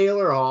good's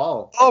Taylor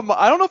Hall?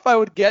 I don't know if I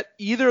would get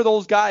either of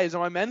those guys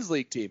on my men's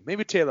league team.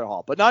 Maybe Taylor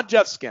Hall, but not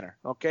Jeff Skinner.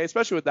 Okay,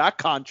 especially with that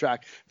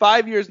contract.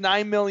 5 years,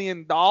 $9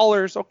 million.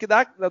 Okay,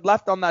 that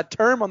left on that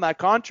term on that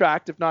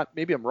contract. If not,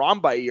 maybe I'm wrong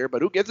by a year,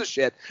 but who gives a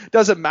shit?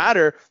 Doesn't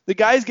matter. The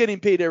guy's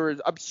getting paid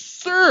an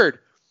absurd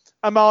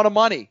amount of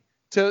money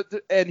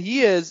and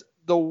he is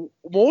the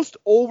most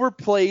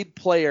overplayed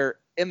player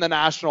in the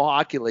National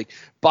Hockey League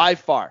by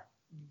far.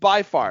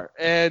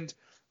 And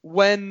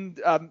when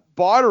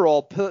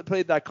Botterill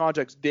played that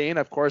contract, Dane,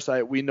 of course,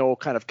 we know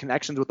kind of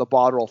connections with the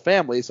Botterill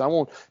family, so I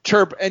won't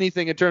chirp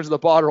anything in terms of the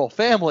Botterill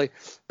family.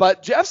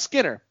 But Jeff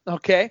Skinner,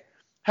 okay,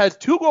 has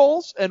 2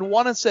 goals and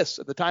 1 assist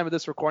at the time of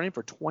this recording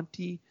for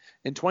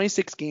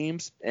 26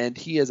 games, and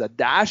he is a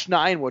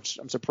 -9, which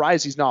I'm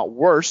surprised he's not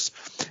worse.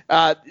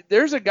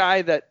 There's a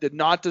guy that did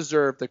not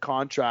deserve the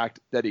contract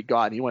that he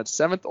got, and he went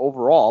 7th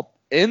overall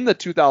in the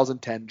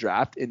 2010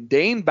 draft. And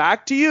Dane,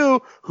 back to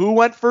you. Who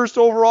went first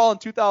overall in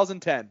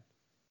 2010?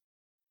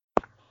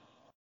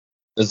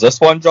 Is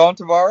this one John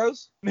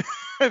Tavares?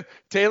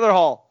 Taylor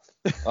Hall.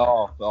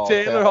 Oh,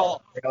 Taylor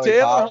Hall.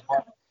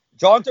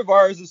 John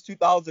Tavares is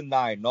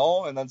 2009,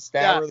 no? And then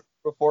Stammer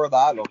before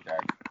that? Okay.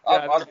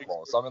 I'm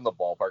close. I'm in the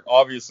ballpark.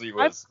 Obviously, it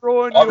was. I'm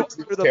throwing you under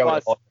the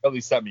bus.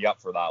 Really set me up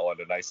for that one,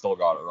 and I still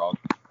got it wrong.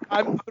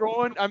 I'm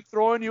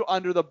throwing you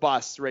under the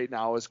bus right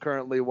now is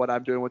currently what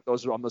I'm doing with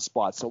those on the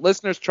spot. So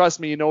listeners, trust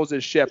me, he knows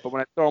his shit, but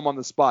when I throw him on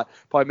the spot,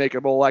 probably make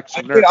him a little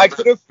extra nervous. I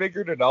could have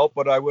figured it out,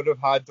 but I would have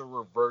had to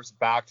reverse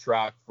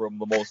backtrack from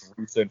the most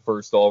recent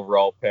first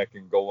overall pick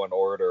and go in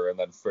order and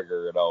then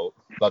figure it out.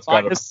 That's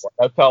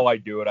how I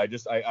do it.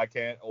 I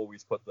can't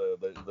always put the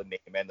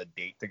name and the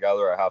date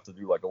together. I have to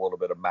do like a little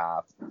bit of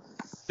math.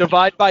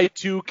 Divide by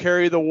 2,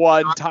 carry the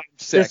 1 times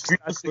 6.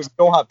 We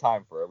don't have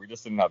time for it. We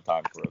just didn't have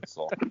time for it.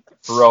 So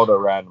throw out a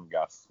random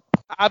guess.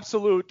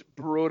 Absolute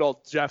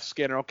brutal Jeff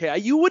Skinner. Okay,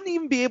 you wouldn't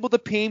even be able to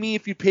pay me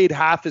if you paid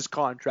half his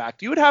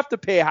contract. You would have to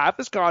pay half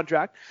his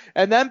contract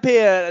and then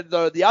pay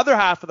the other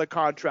half of the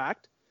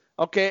contract.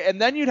 Okay, and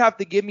then you'd have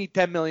to give me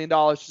 $10 million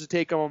just to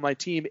take him on my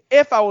team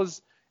if I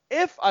was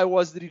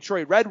the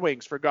Detroit Red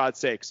Wings, for God's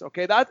sakes,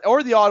 okay,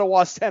 or the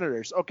Ottawa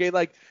Senators, okay,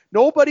 like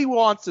nobody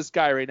wants this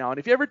guy right now. And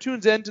if he ever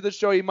tunes into the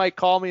show, he might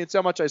call me and say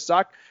how much I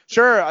suck.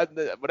 Sure,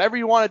 whatever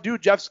you want to do,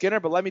 Jeff Skinner,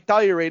 but let me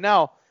tell you right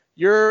now,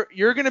 you're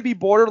going to be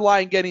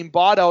borderline getting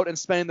bought out and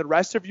spending the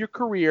rest of your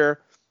career,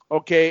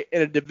 okay,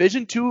 in a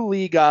Division II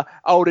Liga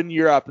out in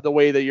Europe the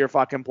way that you're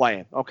fucking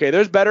playing. Okay,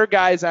 there's better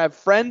guys. I have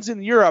friends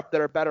in Europe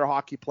that are better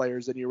hockey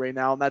players than you right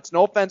now, and that's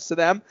no offense to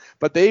them,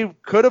 but they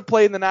could have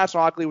played in the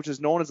National Hockey League, which is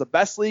known as the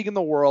best league in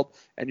the world,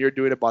 and you're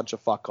doing a bunch of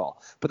fuck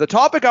all. But the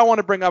topic I want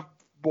to bring up,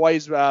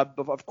 boys,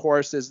 of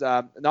course, is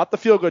not the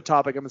feel-good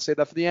topic. I'm going to say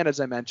that for the end, as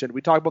I mentioned.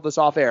 We talked about this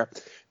off air.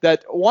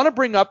 That I want to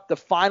bring up the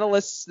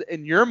finalists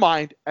in your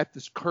mind at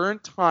this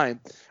current time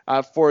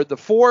for the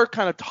 4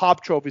 kind of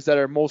top trophies that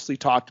are mostly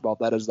talked about.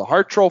 That is the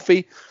Hart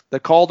Trophy, the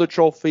Calder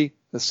Trophy,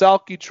 the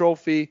Selke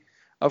Trophy,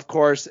 of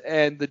course,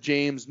 and the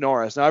James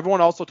Norris. Now,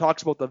 everyone also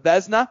talks about the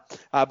Vezina,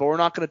 but we're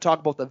not going to talk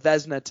about the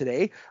Vezina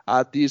today.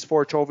 These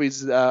 4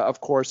 trophies, of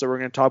course, that we're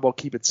going to talk about.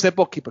 Keep it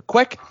simple, keep it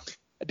quick.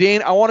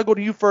 Dane, I want to go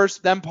to you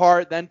first, then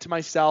then to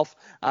myself,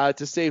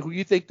 to say who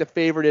you think the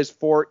favorite is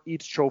for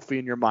each trophy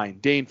in your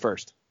mind. Dane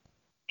first.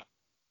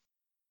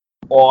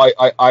 Well,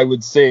 I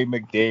would say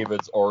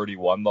McDavid's already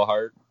won the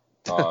Hart.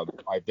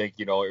 I think,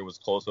 it was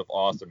close with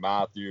Austin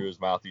Matthews.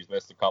 Matthews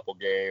missed a couple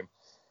games.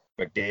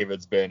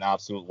 McDavid's been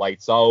absolute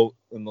lights out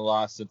in the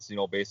last, since,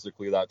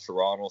 basically that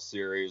Toronto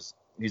series.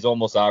 He's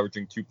almost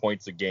averaging 2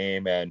 points a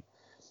game, and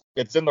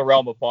it's in the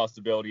realm of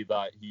possibility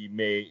that he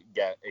may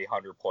get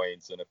 100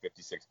 points in a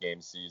 56-game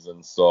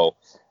season. So,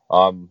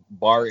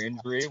 bar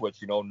injury, which,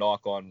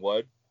 knock on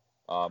wood,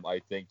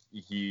 I think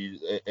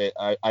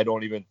I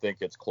don't even think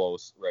it's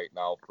close right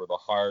now for the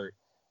Hart.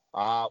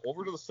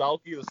 Over to the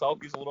Selke. The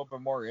Selke's a little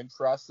bit more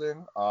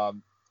interesting.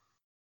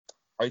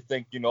 I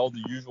think,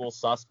 the usual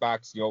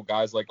suspects,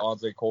 guys like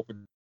Anze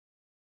Kopitar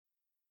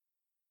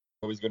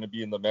is going to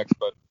be in the mix,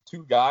 but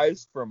 2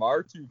 guys from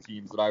our 2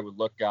 teams that I would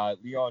look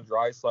at, Leon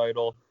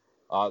Draisaitl,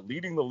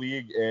 leading the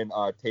league in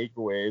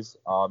takeaways.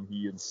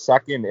 He is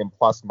second in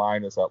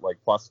plus-minus at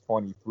plus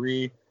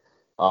 23.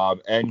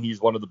 And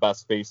he's one of the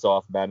best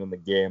face-off men in the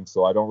game.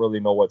 So I don't really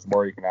know what's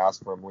more you can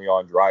ask from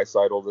Leon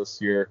Draisaitl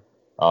this year.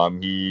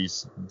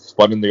 He's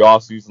spun in the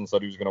offseason,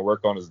 said he was going to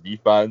work on his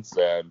defense.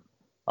 And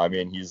I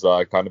mean, he's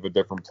kind of a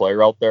different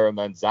player out there. And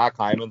then Zach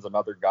Hyman's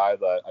another guy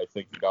that I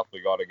think you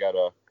definitely got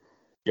to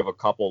give a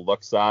couple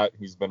looks at.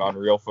 He's been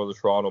unreal for the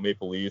Toronto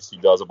Maple Leafs. He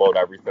does about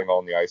everything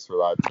on the ice for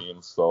that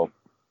team. So,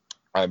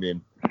 I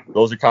mean,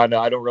 those are kind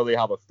of, I don't really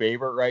have a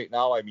favorite right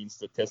now. I mean,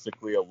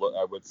 statistically,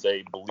 I would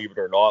say, believe it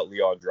or not,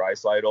 Leon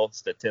Draisaitl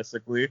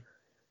statistically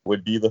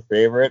would be the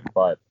favorite,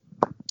 but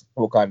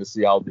we'll kind of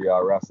see how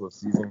the rest of the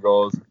season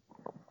goes.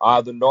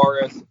 The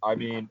Norris, I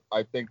mean,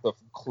 I think the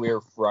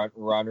clear front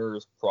runner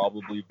is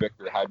probably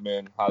Victor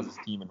Hedman, has his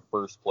team in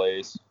first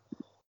place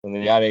in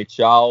the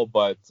NHL,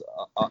 but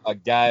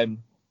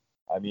again,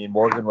 I mean,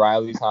 Morgan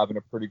Rielly's having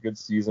a pretty good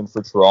season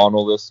for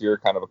Toronto this year,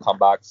 kind of a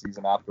comeback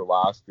season after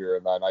last year.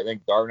 And then I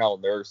think Darnell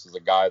Nurse is a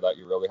guy that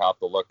you really have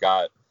to look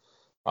at.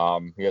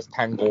 He has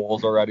 10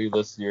 goals already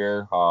this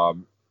year.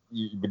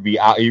 He would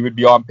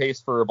be on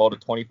pace for about a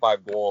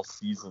 25-goal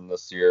season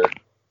this year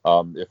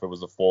if it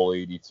was a full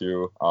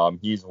 82.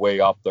 He's way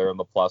up there in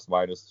the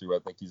plus-minus 2. I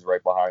think he's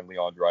right behind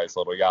Leon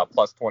Draisaitl. Yeah,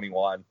 plus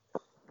 21.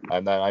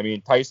 And then, I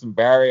mean, Tyson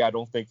Barrie, I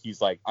don't think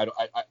he's like,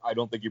 I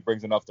don't think he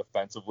brings enough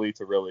defensively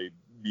to really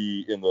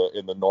be in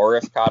the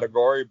Norris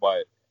category,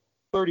 but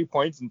 30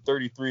 points in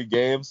 33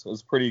 games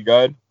is pretty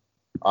good.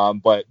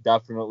 But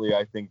definitely,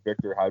 I think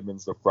Victor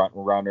Hedman's the front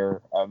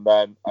runner. And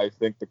then I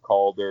think the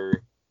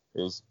Calder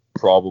is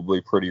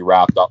probably pretty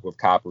wrapped up with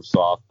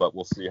Kaprizov, but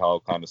we'll see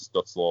how kind of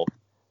Stützle,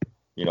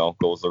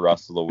 goes the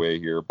rest of the way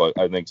here. But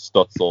I think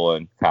Stützle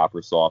and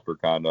Kaprizov are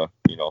kind of,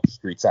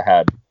 streets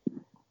ahead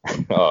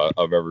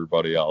of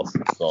everybody else.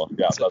 So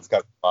yeah, that's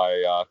kind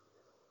of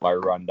my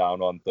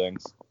rundown on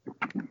things.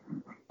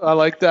 I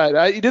like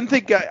that. You didn't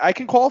think I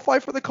can qualify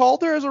for the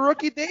Calder as a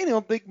rookie, Dane? You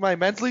don't think my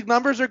men's league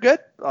numbers are good?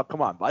 Oh,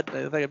 come on, bud.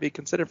 I think I'd be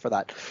considered for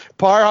that.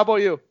 Par, how about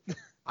you?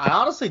 I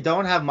honestly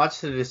don't have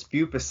much to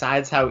dispute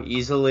besides how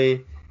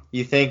easily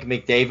you think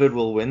McDavid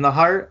will win the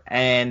Hart.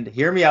 And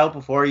hear me out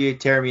before you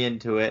tear me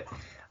into it.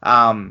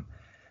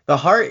 The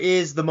Hart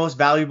is the most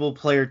valuable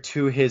player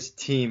to his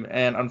team,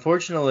 and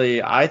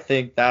unfortunately, I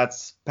think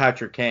that's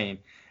Patrick Kane.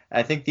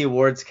 I think the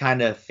award's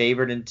kind of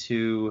favored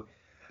into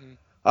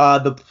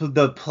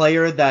the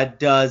player that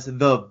does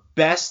the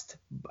best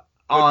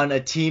on a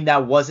team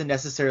that wasn't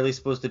necessarily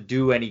supposed to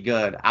do any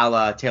good, a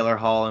la Taylor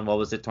Hall and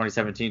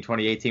 2017,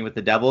 2018 with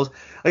the Devils.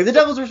 Like, the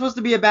Devils were supposed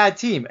to be a bad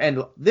team,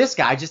 and this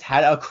guy just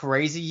had a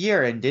crazy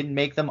year and didn't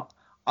make them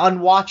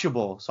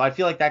unwatchable. So I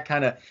feel like that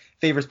kind of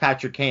favors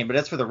Patrick Kane. But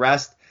as for the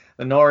rest,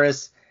 the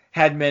Norris,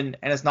 Hedman,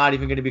 and it's not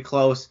even going to be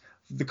close.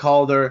 The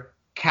Calder,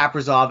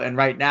 Kaprizov, and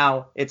right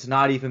now it's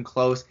not even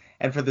close.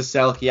 And for the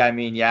Selke, I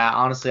mean, yeah,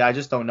 honestly, I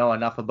just don't know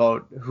enough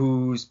about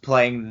who's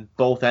playing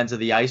both ends of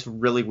the ice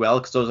really well,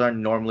 because those aren't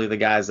normally the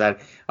guys that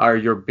are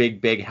your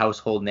big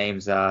household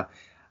names. And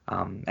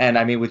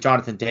I mean, with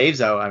Jonathan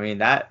Toews out, I mean,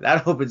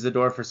 that opens the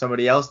door for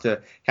somebody else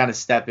to kind of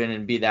step in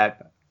and be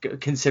that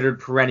considered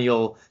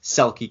perennial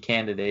Selke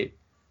candidate.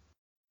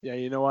 Yeah,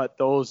 you know what?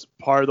 Those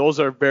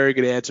are very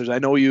good answers. I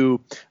know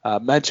you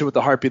mentioned with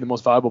the Hart being the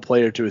most valuable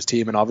player to his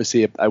team, and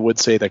obviously I would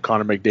say that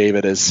Connor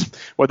McDavid is,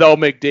 without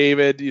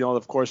McDavid,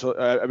 of course,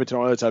 Edmonton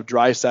Oilers have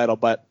Draisaitl,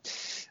 but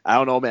I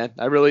don't know, man.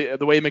 I really,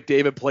 the way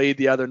McDavid played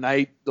the other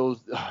night,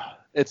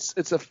 it's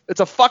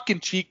a fucking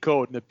cheat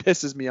code, and it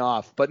pisses me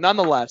off. But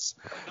nonetheless,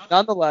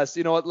 on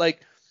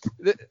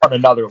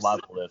another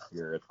level this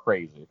year, it's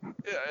crazy.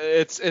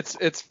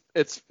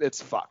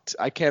 It's fucked.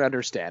 I can't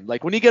understand.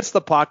 Like, when he gets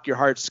the puck, your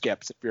heart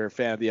skips if you're a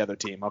fan of the other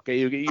team. Okay,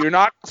 you're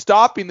not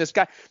stopping this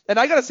guy. And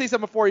I gotta say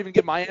something before I even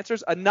get my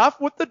answers.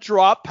 Enough with the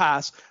drop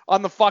pass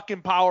on the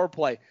fucking power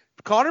play.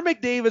 Connor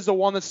McDavid is the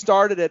one that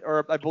started it,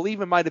 or I believe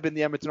it might have been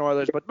the Edmonton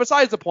Oilers, but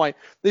besides the point,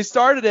 they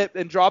started it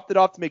and dropped it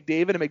off to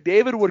McDavid, and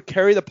McDavid would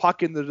carry the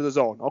puck into the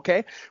zone,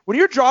 okay? When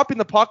you're dropping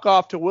the puck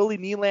off to Willie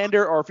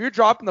Nylander, or if you're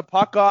dropping the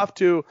puck off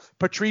to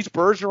Patrice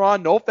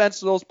Bergeron, no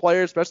offense to those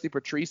players, especially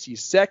Patrice,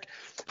 he's sick,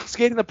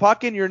 skating the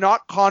puck in, you're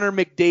not Connor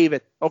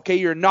McDavid, okay?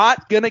 You're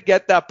not going to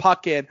get that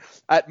puck in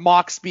at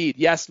Mach speed.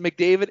 Yes,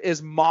 McDavid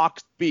is Mach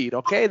speed,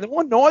 okay?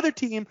 No other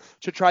team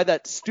should try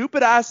that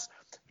stupid-ass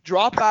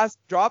drop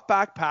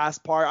back pass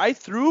part. I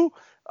threw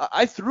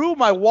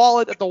my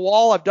wallet at the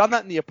wall. I've done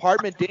that in the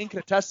apartment. Dane can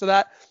attest to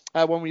that.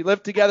 When we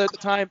lived together at the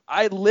time,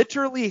 I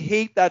literally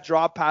hate that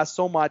drop pass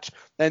so much,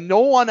 and no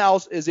one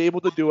else is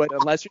able to do it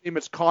unless your name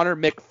is Connor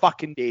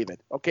McFucking-David.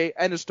 Okay,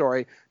 end of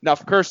story.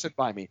 Enough cursing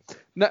by me.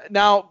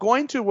 Now,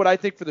 going to what I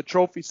think for the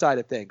trophy side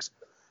of things.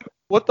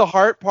 With the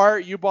Hart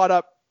part, you brought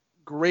up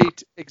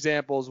great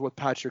examples with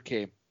Patrick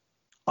Kane.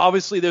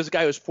 Obviously, there's a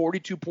guy who has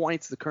 42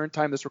 points. The current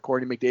time this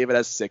recording, McDavid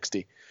has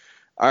 60.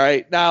 All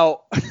right,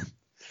 now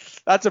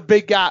that's a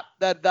big gap.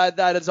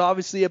 That is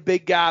obviously a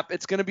big gap.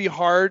 It's going to be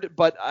hard,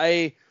 but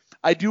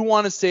I do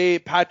want to say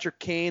Patrick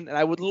Kane, and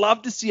I would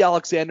love to see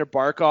Alexander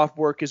Barkov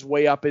work his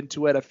way up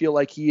into it. I feel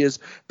like he has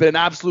been an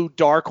absolute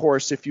dark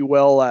horse, if you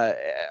will,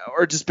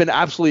 or just been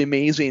absolutely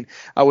amazing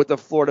with the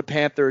Florida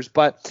Panthers.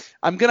 But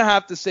I'm going to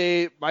have to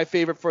say my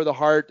favorite for the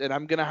Hart, and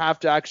I'm going to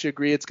have to actually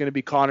agree it's going to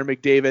be Connor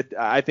McDavid.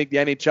 I think the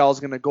NHL is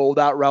going to go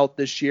that route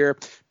this year.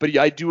 But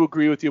I do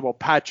agree with you about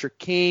Patrick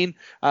Kane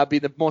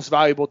being the most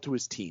valuable to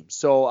his team.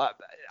 So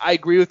I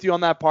agree with you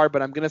on that part,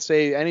 but I'm going to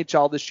say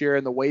NHL this year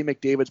and the way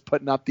McDavid's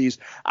putting up these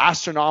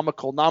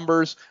astronomical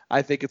numbers,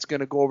 I think it's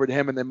going to go over to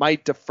him, and they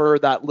might defer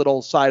that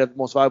little side of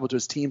most valuable to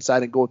his team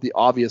side and go with the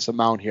obvious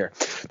amount here.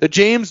 The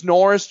James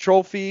Norris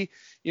Trophy,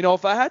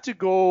 if I had to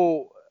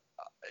go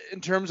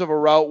in terms of a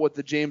route with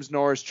the James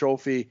Norris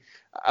Trophy,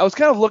 I was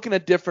kind of looking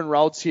at different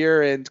routes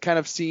here and kind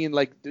of seeing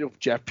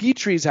Jeff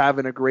Petry's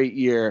having a great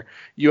year.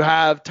 You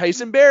have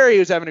Tyson Barrie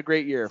who's having a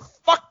great year.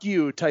 Fuck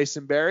you,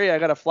 Tyson Barrie. I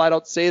got to flat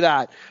out say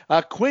that.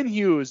 Quinn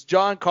Hughes,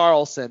 John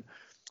Carlson.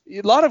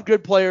 A lot of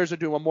good players are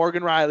doing well.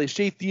 Morgan Riley,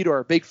 Shea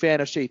Theodore, big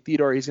fan of Shea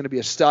Theodore. He's going to be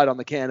a stud on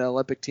the Canada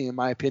Olympic team, in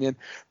my opinion.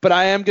 But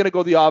I am going to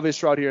go the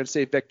obvious route here and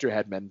say Victor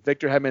Hedman.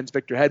 Victor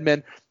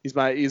Hedman.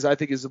 I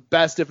think he's the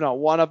best, if not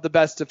one of the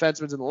best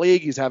defensemen in the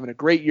league. He's having a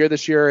great year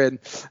this year, and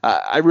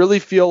I really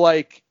feel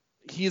like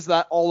he's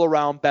that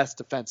all-around best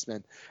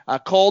defenseman.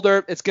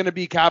 Calder, it's going to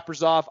be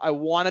Kaprizov. I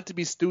want it to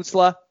be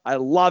Stützle. I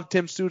love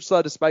Tim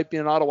Stützle, despite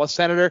being an Ottawa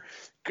Senator.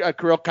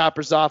 Kirill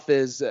Kaprizov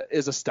is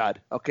a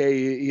stud.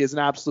 Okay, he is an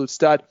absolute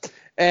stud.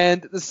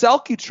 And the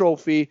Selke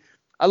Trophy,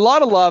 a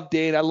lot of love,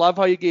 Dane. I love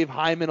how you gave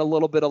Hyman a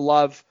little bit of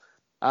love.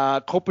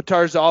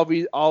 Kopitar's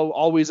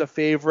always a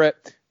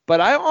favorite, but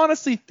I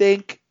honestly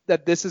think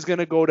that this is going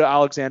to go to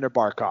Alexander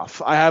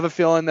Barkov. I have a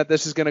feeling that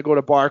this is going to go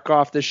to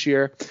Barkov this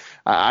year.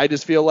 I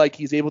just feel like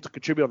he's able to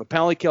contribute on the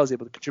penalty kill. He's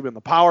able to contribute on the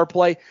power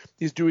play.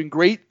 He's doing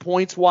great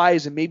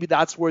points-wise, and maybe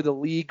that's where the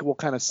league will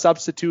kind of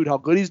substitute how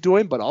good he's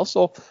doing, but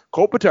also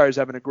Kopitar is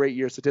having a great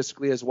year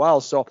statistically as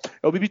well. So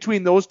it'll be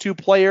between those two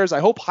players. I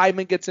hope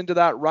Hyman gets into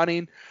that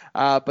running,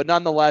 but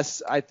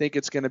nonetheless, I think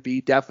it's going to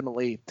be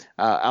definitely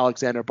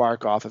Alexander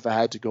Barkov if I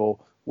had to go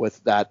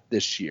with that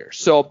this year.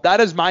 So that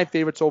is my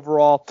favorites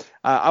overall.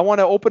 I want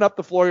to open up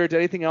the floor here to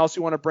anything else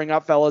you want to bring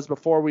up, fellas,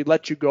 before we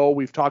let you go.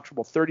 We've talked for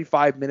about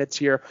 35 minutes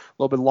here, a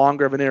little bit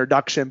longer of an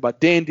introduction, but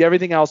Dane, do you have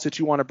anything else that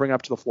you want to bring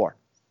up to the floor?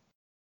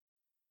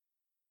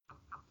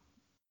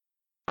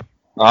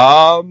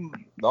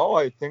 No,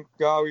 I think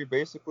we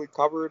basically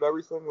covered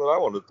everything that I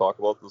wanted to talk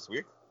about this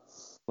week.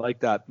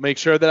 Like that. Make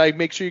sure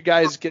you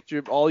guys get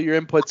all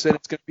your inputs in.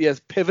 It's going to be a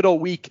pivotal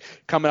week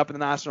coming up in the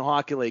National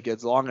Hockey League,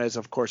 as long as,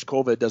 of course,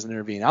 COVID doesn't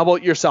intervene. How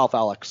about yourself,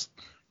 Alex?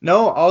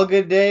 No, all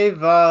good,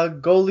 Dave.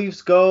 Go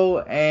Leafs, go,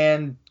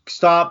 and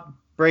stop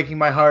breaking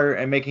my heart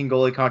and making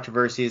goalie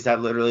controversies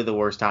at literally the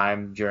worst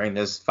time during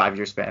this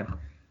 5-year span.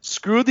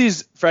 Screw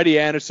these Freddie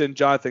Anderson,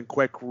 Jonathan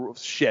Quick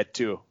shit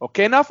too.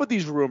 Okay, enough with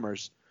these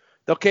rumors.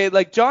 Okay,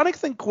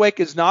 Jonathan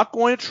Quick is not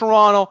going to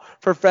Toronto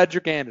for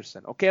Frederik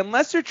Andersen. Okay,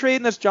 unless you're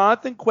trading us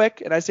Jonathan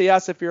Quick, and I say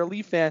yes if you're a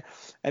Leaf fan,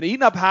 and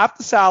eating up half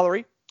the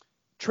salary,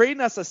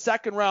 trading us a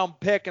second-round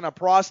pick and a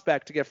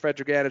prospect to get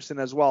Frederik Andersen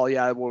as well.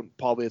 Yeah,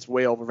 it's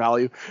way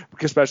overvalued,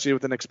 especially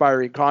with an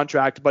expiring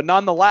contract. But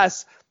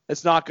nonetheless,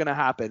 it's not going to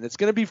happen. It's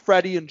going to be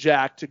Freddie and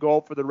Jack to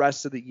go for the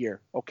rest of the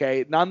year.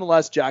 Okay,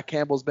 nonetheless, Jack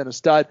Campbell's been a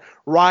stud.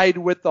 Ride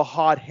with the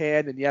hot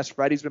hand, and yes,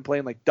 Freddie's been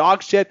playing like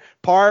dog shit.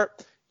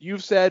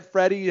 You've said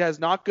Freddie is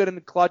not good in the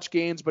clutch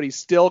games, but he's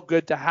still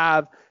good to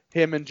have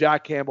him and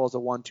Jack Campbell as a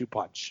 1-2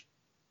 punch.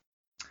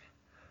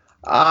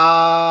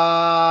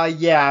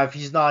 Yeah, if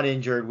he's not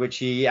injured, which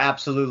he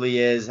absolutely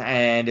is,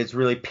 and it's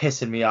really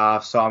pissing me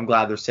off, so I'm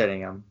glad they're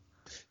sitting him.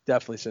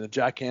 Definitely sitting.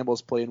 Jack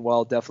Campbell's playing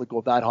well. Definitely go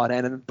with that hot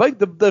hand. But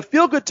the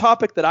feel-good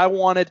topic that I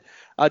wanted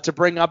to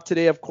bring up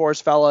today, of course,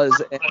 fellas,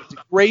 and it's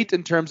great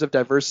in terms of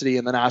diversity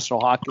in the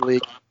National Hockey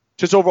League.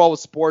 Just overall with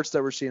sports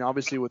that we're seeing,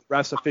 obviously with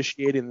refs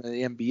officiating in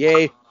the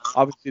NBA,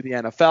 obviously the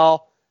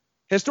NFL.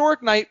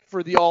 Historic night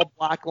for the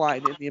all-black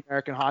line in the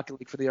American Hockey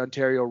League for the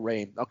Ontario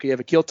Reign. Okay, you have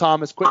Akil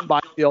Thomas, Quentin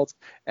Byfield,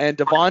 and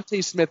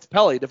Devontae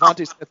Smith-Pelly.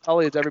 Devontae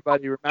Smith-Pelly, as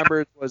everybody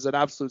remembers, was an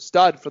absolute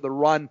stud for the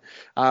run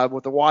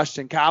with the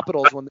Washington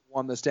Capitals when they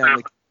won the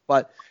Stanley Cup.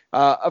 But,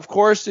 of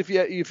course, if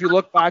you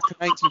look back to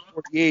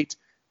 1948,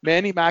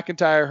 Manny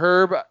McIntyre,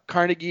 Herb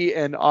Carnegie,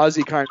 and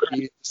Ozzie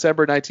Carnegie,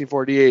 December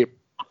 1948,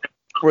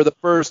 were the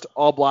first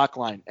all-black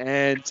line.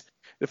 And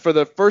for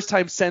the first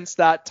time since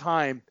that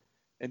time,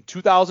 in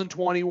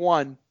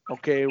 2021,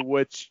 okay,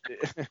 which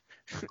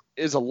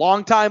is a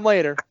long time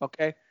later,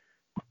 okay,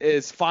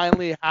 is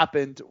finally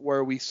happened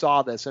where we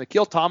saw this. And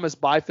Akil Thomas,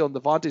 Byfield,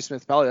 and Devontae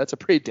Smith-Pelly, that's a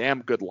pretty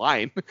damn good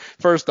line,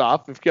 first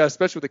off,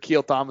 especially with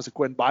Akil Thomas and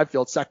Quentin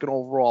Byfield, second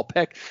overall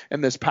pick in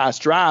this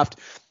past draft.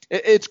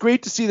 It's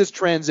great to see this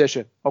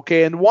transition,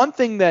 okay? And one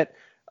thing that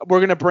we're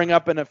going to bring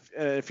up in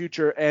a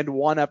future and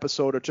one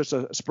episode or just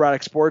a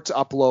Sporadic Sports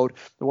upload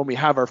when we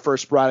have our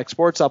first Sporadic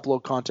Sports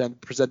upload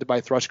content presented by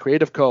Thrush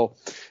Creative Co.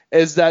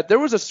 is that there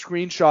was a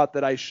screenshot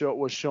that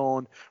was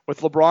shown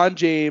with LeBron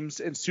James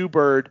and Sue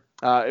Bird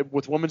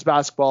with women's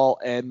basketball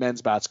and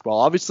men's basketball.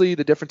 Obviously,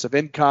 the difference of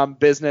income,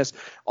 business,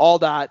 all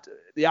that.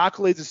 The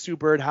accolades of Sue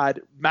Bird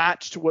had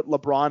matched what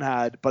LeBron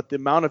had, but the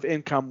amount of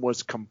income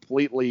was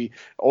completely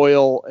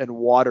oil and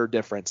water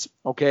difference.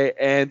 Okay,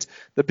 and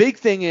the big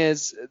thing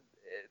is,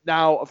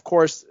 now, of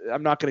course,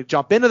 I'm not going to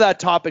jump into that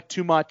topic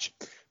too much,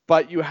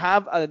 but you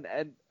have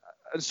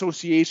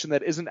association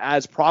that isn't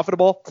as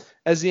profitable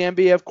as the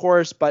NBA, of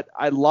course, but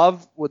I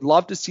would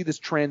love to see this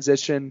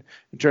transition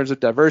in terms of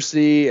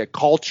diversity,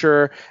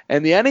 culture,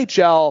 and the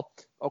NHL.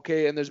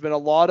 Okay, and there's been a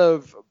lot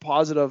of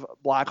positive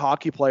black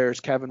hockey players,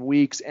 Kevin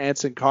Weeks,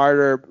 Anson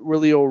Carter,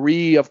 Willie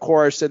O'Ree, of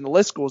course, and the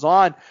list goes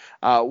on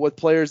with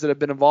players that have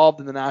been involved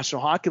in the National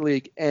Hockey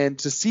League. And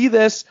to see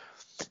this,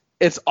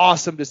 it's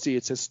awesome to see.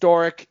 It's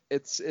historic.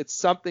 It's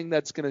something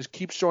that's going to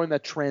keep showing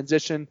that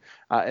transition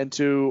and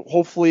to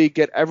hopefully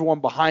get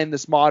everyone behind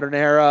this modern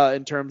era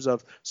in terms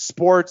of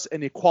sports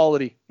and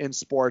equality in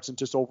sports and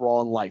just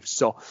overall in life.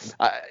 So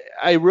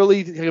I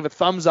really give a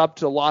thumbs up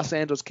to the Los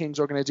Angeles Kings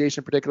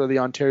organization, particularly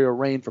the Ontario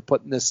Reign, for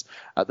putting this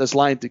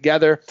line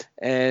together.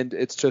 And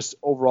it's just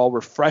overall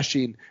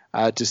refreshing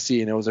to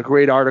see. And it was a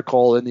great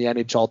article in the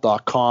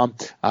NHL.com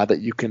that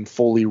you can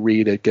fully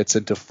read. It gets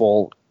into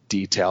full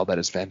detail. That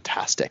is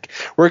fantastic.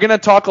 We're going to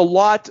talk a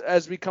lot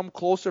as we come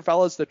closer,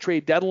 fellas, the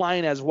trade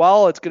deadline as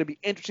well. It's going to be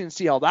interesting to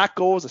see how that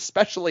goes,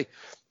 especially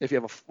if you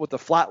have with the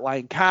flat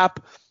line cap.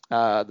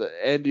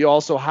 And you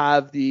also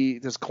have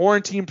this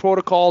quarantine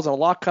protocols and a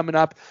lot coming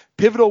up.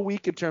 Pivotal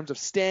week in terms of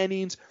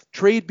standings.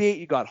 Trade bait.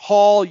 You got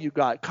Hall. You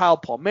got Kyle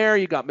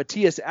Palmieri. You got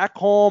Matthias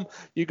Ekholm.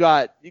 You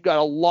got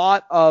a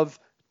lot of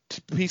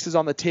pieces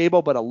on the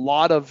table, but a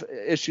lot of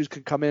issues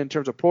can come in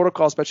terms of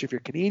protocol, especially if you're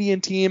a Canadian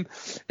team.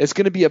 It's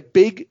going to be a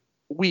big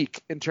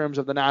week in terms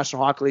of the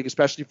National Hockey League,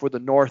 especially for the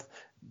North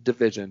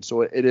Division.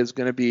 So it is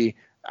going to be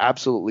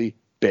absolutely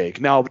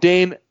big. Now,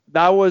 Dane,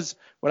 that was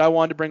what I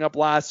wanted to bring up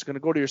last. Going to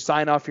go to your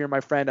sign off here,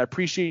 my friend. I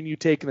appreciate you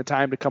taking the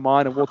time to come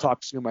on, and we'll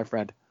talk soon, my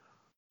friend.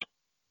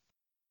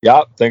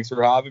 Yeah, thanks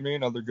for having me.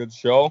 Another good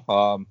show.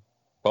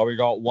 Probably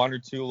got one or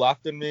two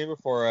left in me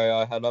before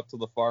I head up to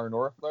the far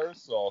north there.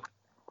 So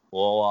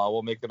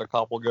we'll make it a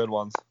couple good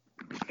ones.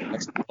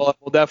 We'll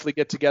definitely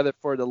get together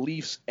for the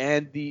Leafs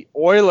and the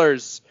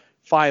Oilers.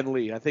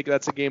 Finally, I think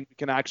that's a game we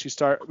can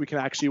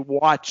actually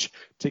watch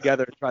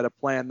together and try to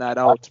plan that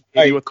out.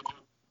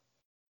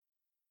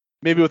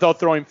 Maybe without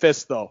throwing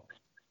fists, though.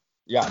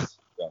 Yes.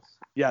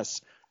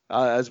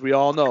 As we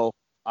all know,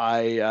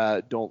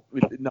 I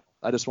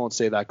just won't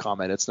say that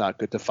comment. It's not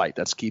good to fight.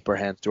 Let's keep our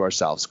hands to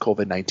ourselves.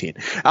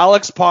 COVID-19.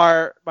 Alex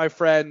Parr, my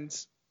friend,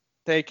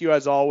 thank you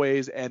as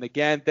always. And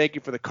again, thank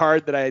you for the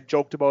card that I had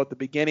joked about at the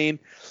beginning.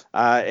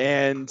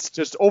 And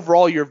just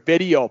overall your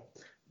video.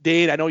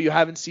 Dane, I know you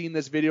haven't seen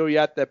this video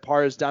yet that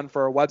Parr has done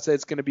for our website.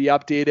 It's going to be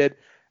updated.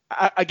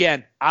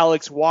 Again,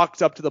 Alex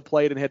walks up to the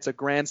plate and hits a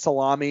grand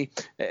salami,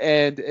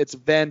 and it's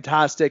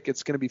fantastic.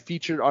 It's going to be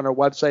featured on our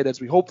website as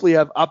we hopefully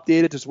have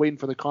updated. Just waiting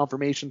for the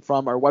confirmation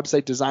from our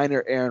website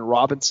designer, Aaron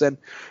Robinson.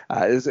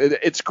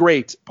 It's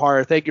great,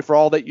 Parr. Thank you for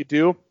all that you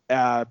do.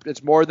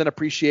 It's more than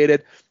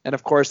appreciated. And,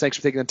 of course, thanks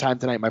for taking the time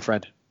tonight, my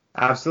friend.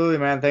 Absolutely,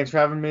 man. Thanks for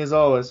having me as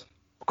always.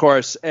 Of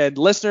course. And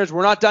listeners,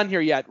 we're not done here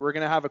yet. We're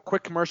going to have a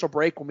quick commercial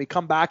break. When we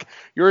come back,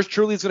 yours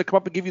truly is going to come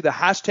up and give you the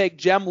hashtag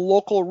GEM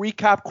local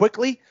recap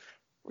quickly.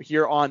 We're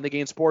here on the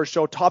Game Sports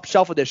Show, Top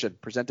Shelf Edition,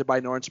 presented by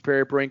Northern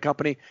Superior Brewing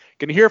Company.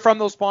 Going to hear from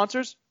those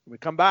sponsors. When we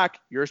come back,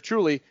 yours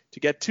truly, to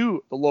get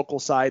to the local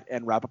side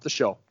and wrap up the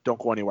show. Don't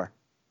go anywhere.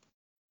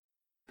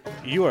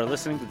 You are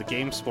listening to the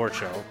Game Sports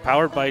Show,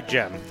 powered by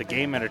GEM, the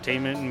Game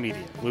Entertainment and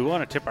Media. We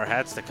want to tip our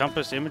hats to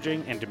Compass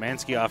Imaging and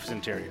Demansky Office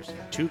Interiors,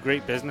 two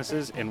great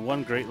businesses in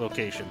one great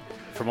location.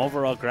 From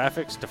overall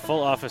graphics to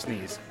full office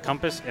needs,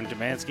 Compass and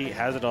Demansky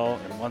has it all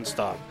in one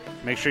stop.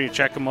 Make sure you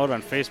check them out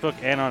on Facebook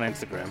and on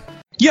Instagram.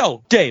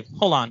 Yo, Dave,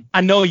 hold on. I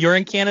know you're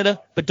in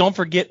Canada, but don't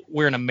forget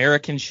we're an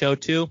American show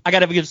too. I got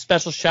to give a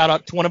special shout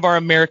out to one of our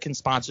American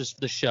sponsors for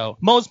the show,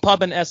 Moe's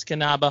Pub in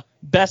Escanaba,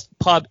 best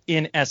pub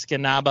in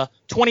Escanaba.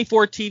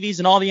 24 TVs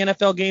and all the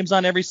NFL games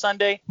on every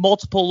Sunday,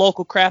 multiple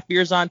local craft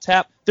beers on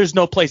tap. There's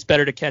no place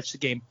better to catch the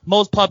game.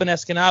 Moe's Pub in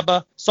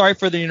Escanaba. Sorry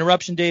for the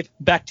interruption, Dave.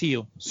 Back to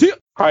you. See ya.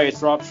 Hi,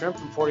 it's Rob Shrimp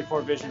from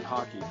 44 Vision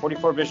Hockey.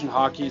 44 Vision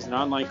Hockey is an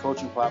online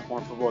coaching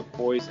platform for both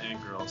boys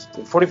and girls.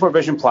 The 44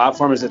 Vision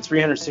platform is a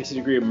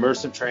 360-degree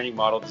immersive training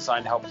model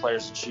designed to help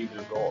players achieve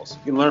their goals.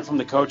 You can learn from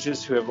the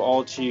coaches who have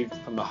all achieved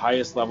from the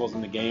highest levels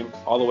in the game,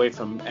 all the way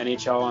from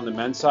NHL on the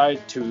men's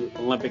side to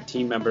Olympic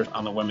team members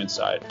on the women's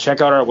side.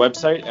 Check out our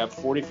website at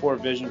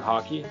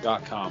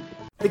 44visionhockey.com.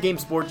 The Game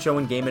Sports Show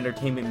and Game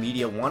Entertainment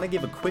Media want to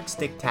give a quick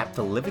stick tap to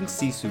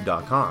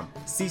livingsisu.com.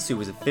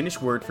 Sisu is a Finnish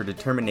word for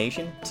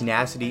determination,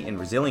 tenacity, and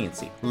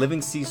resiliency.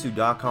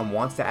 Livingsisu.com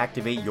wants to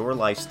activate your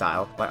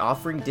lifestyle by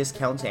offering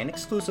discounts and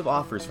exclusive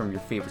offers from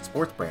your favorite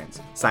sports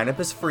brands. Sign up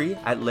as free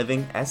at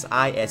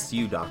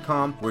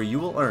livingsisu.com, where you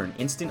will earn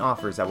instant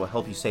offers that will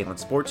help you save on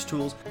sports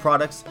tools,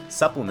 products,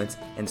 supplements,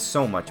 and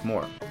so much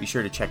more. Be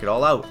sure to check it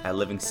all out at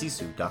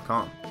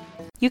livingsisu.com.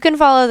 You can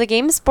follow The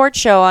Game Sports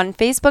Show on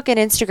Facebook and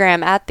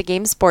Instagram at The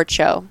Game Sports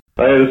Show.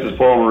 Hi, this is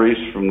Paul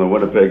Maurice from the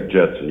Winnipeg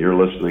Jets, and you're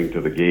listening to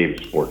The Game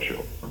Sports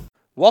Show.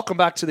 Welcome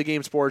back to the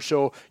Game Sports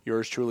Show.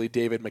 Yours truly,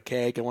 David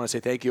McKeag. I want to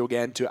say thank you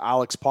again to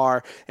Alex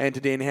Parr and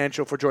to Dane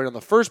Hanschel for joining on the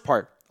first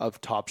part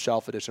of Top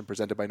Shelf Edition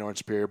presented by Northern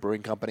Superior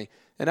Brewing Company.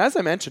 And as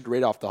I mentioned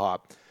right off the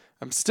hop,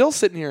 I'm still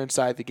sitting here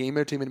inside the Game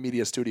Entertainment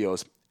Media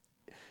Studios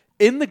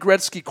in the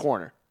Gretzky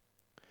Corner.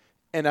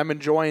 and I'm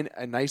enjoying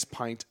a nice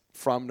pint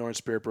from Northern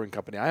Superior Brewing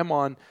Company. I am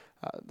on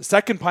the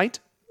second pint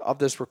of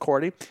this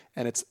recording,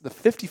 and it's the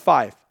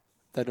 55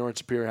 that Northern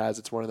Superior has.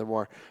 It's one of the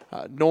more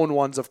known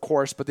ones, of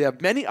course, but they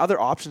have many other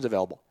options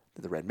available.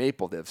 The Red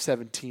Maple, they have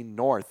 17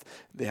 North,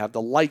 they have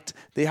the Light,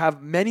 they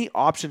have many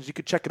options. You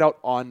can check it out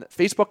on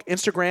Facebook,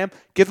 Instagram,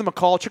 give them a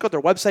call, check out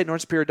their website,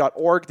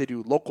 northsuperior.org. They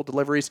do local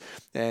deliveries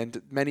and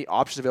many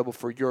options available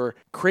for your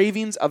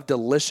cravings of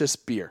delicious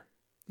beer.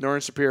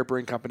 Northern Superior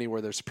Brewing Company,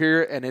 where they're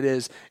superior, and it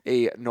is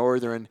a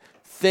northern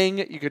thing.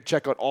 You can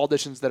check out all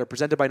editions that are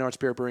presented by Northern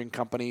Superior Brewing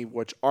Company,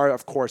 which are,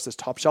 of course, this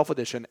Top Shelf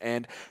edition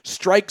and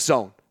Strike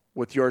Zone,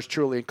 with yours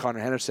truly and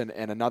Connor Henderson,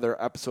 and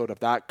another episode of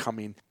that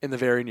coming in the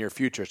very near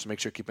future. So make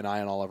sure to keep an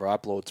eye on all of our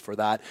uploads for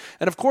that.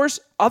 And of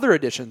course, other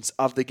editions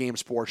of the Game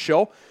Sports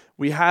Show.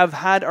 We have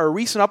had our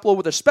recent upload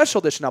with a special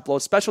edition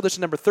upload, special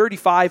edition number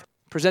 35,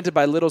 presented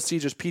by Little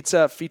Caesars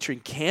Pizza, featuring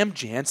Cam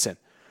Jansen.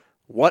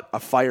 What a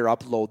fire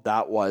upload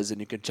that was,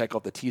 and you can check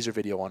out the teaser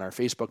video on our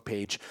Facebook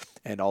page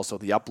and also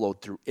the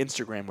upload through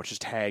Instagram, which is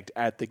tagged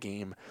at the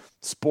Game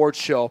Sports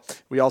Show.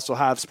 We also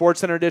have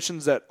Sports Center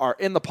editions that are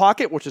in the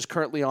pocket, which is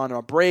currently on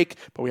a break,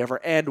 but we have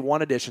our And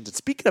One editions. And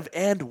speaking of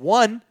And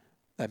One,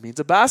 that means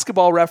a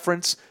basketball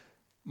reference.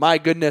 My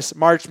goodness,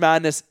 March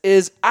Madness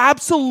is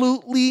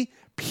absolutely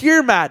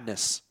pure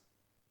madness.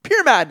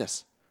 Pure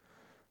madness.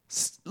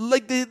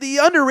 Like the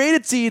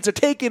underrated seeds are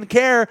taking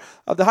care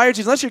of the higher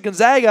seeds, unless you're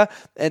Gonzaga,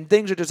 and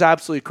things are just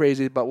absolutely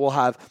crazy. But we'll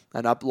have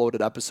an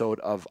uploaded episode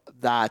of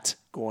that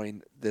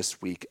going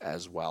this week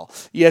as well.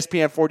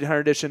 ESPN 1400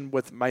 edition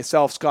with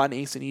myself, Scott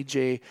Nason,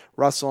 EJ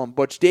Russell, and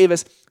Butch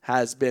Davis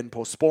has been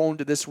postponed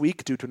this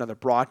week due to another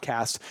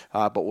broadcast,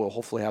 but we'll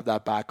hopefully have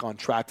that back on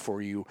track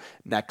for you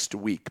next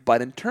week.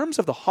 But in terms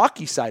of the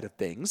hockey side of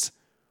things,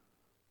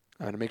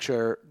 I'm going to make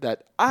sure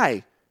that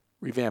I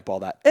revamp all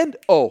that. And,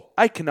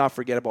 I cannot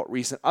forget about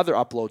recent other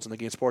uploads on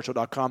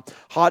thegamesportshow.com.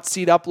 Hot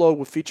Seat upload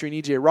with featuring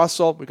EJ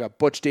Russell. We got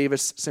Butch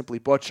Davis, Simply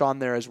Butch, on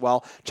there as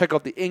well. Check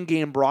out the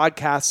in-game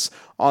broadcasts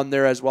on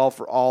there as well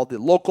for all the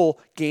local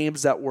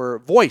games that were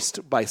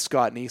voiced by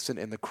Scott Nason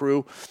and the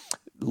crew.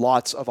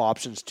 Lots of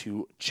options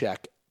to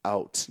check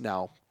out.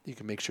 Now, you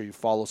can make sure you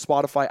follow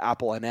Spotify,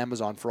 Apple, and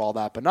Amazon for all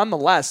that. But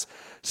nonetheless,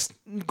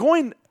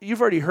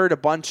 you've already heard a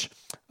bunch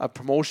of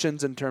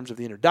promotions in terms of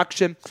the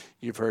introduction.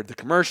 You've heard the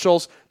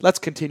commercials. Let's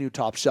continue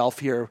Top Shelf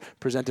here,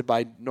 presented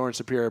by Northern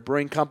Superior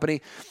Brewing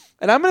Company.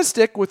 And I'm going to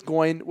stick with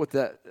going with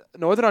the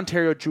Northern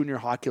Ontario Junior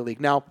Hockey League.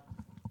 Now,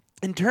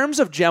 in terms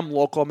of GEM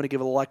Local, I'm going to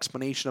give a little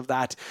explanation of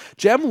that.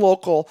 GEM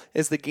Local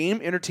is the game,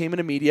 entertainment,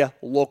 and media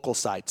local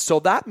side. So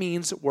that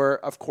means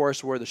where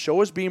the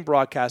show is being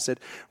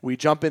broadcasted, we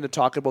jump into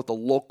talking about the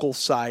local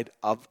side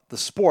of the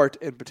sport,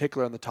 in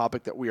particular on the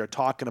topic that we are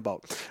talking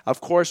about.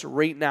 Of course,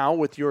 right now,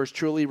 with yours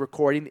truly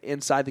recording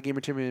inside the Game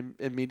Entertainment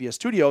and Media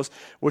Studios,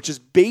 which is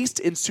based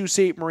in Sault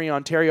Ste. Marie,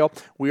 Ontario,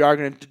 we are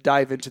going to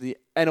dive into the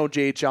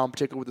NOJHL, in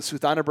particular with the Sioux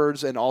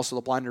Thunderbirds and also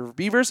the Blind River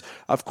Beavers.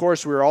 Of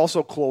course, we're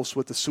also close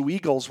with the Sioux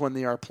Eagles when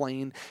they are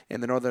playing in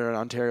the Northern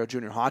Ontario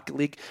Junior Hockey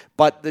League.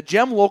 But the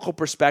GEM Local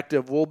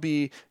perspective will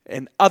be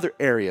in other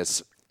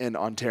areas in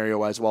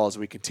Ontario as well as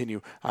we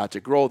continue to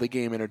grow the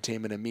game,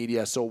 entertainment, and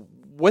media. So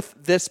with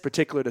this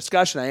particular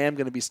discussion, I am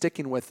going to be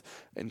sticking with,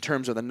 in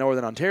terms of the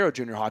Northern Ontario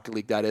Junior Hockey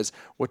League, that is,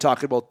 we're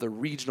talking about the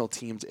regional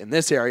teams in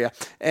this area.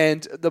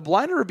 And the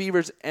Blind River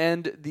Beavers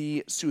and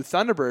the Sioux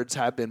Thunderbirds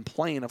have been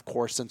playing, of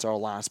course, since our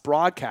last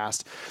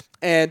broadcast.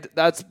 And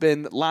that's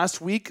been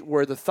last week,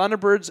 where the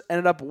Thunderbirds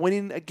ended up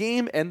winning a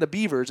game and the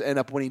Beavers ended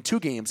up winning 2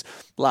 games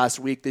last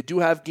week. They do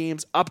have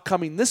games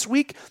upcoming this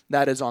week.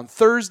 That is on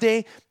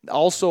Thursday,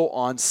 also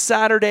on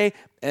Saturday,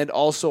 and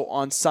also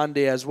on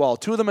Sunday as well.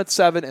 2 of them at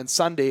 7, and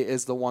Sunday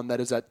is the one that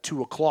is at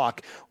 2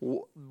 o'clock.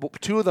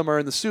 2 of them are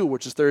in the Sioux,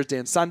 which is Thursday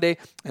and Sunday,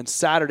 and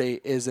Saturday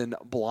is in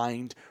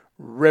Blind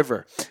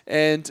River.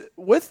 And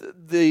with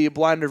the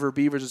Blind River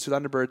Beavers and Sioux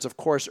Thunderbirds, of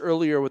course,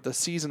 earlier with the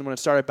season when it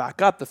started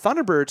back up, the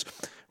Thunderbirds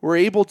were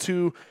able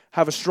to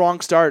have a strong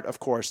start. Of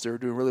course, they were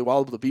doing really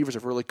well, but the Beavers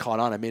have really caught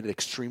on and made it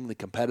extremely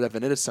competitive,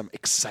 and it is some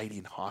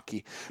exciting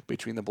hockey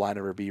between the Blind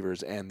River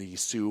Beavers and the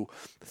Sioux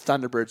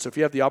Thunderbirds. So if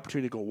you have the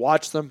opportunity to go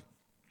watch them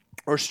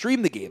or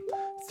stream the game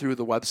through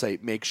the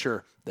website, make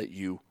sure that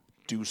you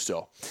do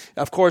so.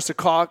 Of course, the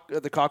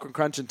Cochrane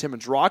Crunch and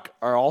Timmins Rock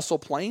are also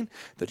playing,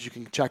 that you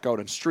can check out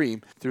and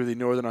stream through the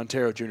Northern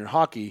Ontario Junior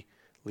Hockey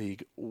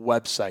League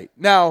website.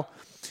 Now,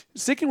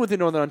 sticking with the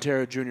Northern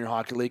Ontario Junior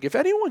Hockey League, if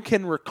anyone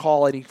can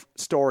recall any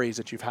stories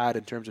that you've had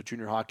in terms of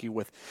junior hockey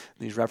with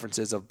these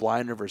references of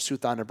Blind River, Sioux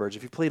Thunderbirds,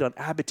 if you played on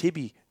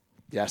Abitibi,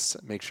 yes,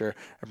 make sure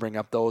I bring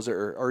up those,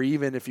 or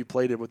even if you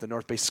played it with the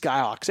North Bay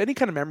Skyhawks, any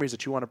kind of memories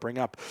that you want to bring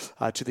up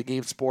to the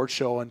Game Sports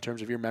Show in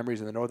terms of your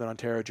memories in the Northern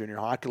Ontario Junior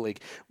Hockey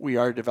League. We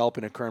are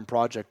developing a current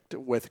project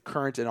with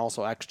current and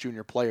also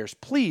ex-junior players.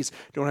 Please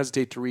don't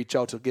hesitate to reach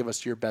out to give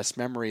us your best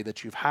memory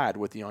that you've had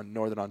with the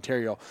Northern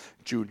Ontario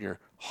Junior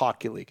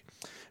Hockey League.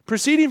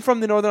 Proceeding from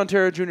the Northern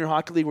Ontario Junior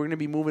Hockey League, we're going to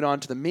be moving on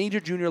to the major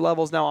junior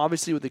levels now.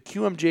 Obviously, with the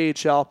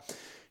QMJHL,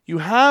 you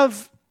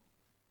have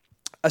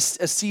a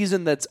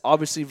season that's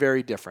obviously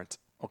very different,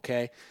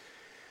 okay?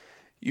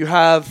 You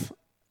have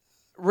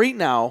right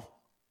now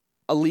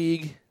a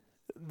league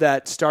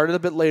that started a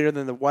bit later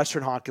than the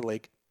Western Hockey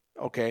League,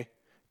 okay?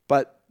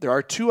 But there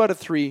are 2 out of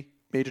 3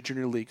 major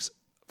junior leagues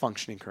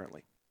functioning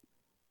currently.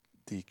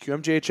 The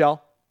QMJHL,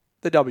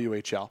 the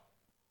WHL,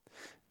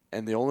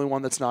 and the only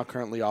one that's not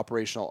currently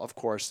operational, of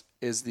course,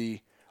 is the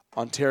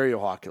Ontario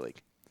Hockey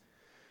League.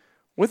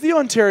 With the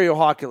Ontario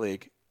Hockey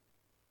League,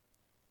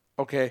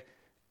 okay,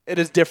 it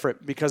is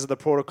different because of the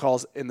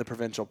protocols in the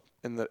provincial,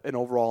 and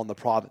overall in the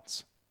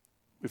province.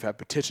 We've had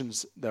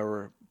petitions that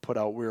were put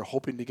out. We were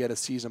hoping to get a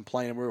season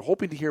playing, and we were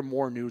hoping to hear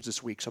more news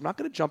this week. So I'm not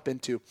going to jump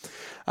into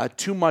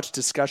too much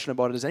discussion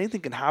about it, as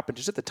anything can happen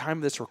just at the time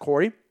of this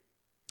recording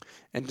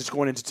and just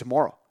going into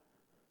tomorrow.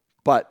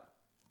 But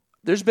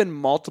there's been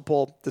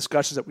multiple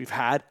discussions that we've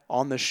had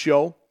on the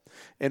show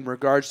in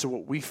regards to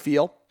what we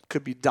feel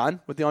could be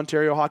done with the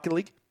Ontario Hockey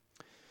League.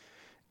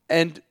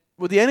 And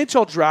with the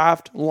NHL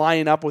draft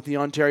lining up with the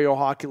Ontario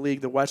Hockey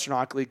League, the Western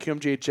Hockey League,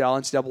 QMJHL,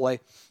 NCAA,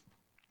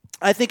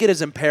 I think it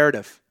is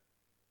imperative,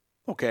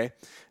 okay,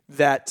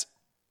 that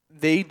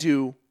they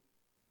do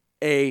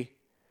a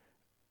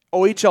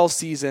OHL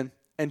season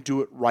and do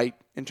it right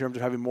in terms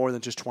of having more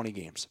than just 20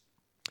 games.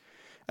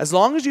 As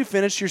long as you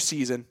finish your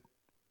season,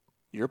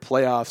 your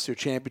playoffs, your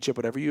championship,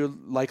 whatever you're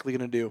likely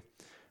going to do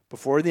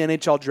before the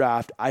NHL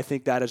draft, I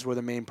think that is where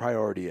the main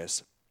priority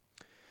is.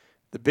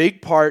 The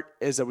big part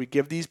is that we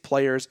give these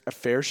players a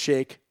fair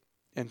shake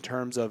in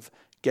terms of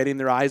getting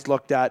their eyes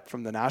looked at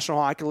from the National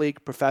Hockey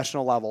League,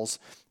 professional levels,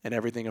 and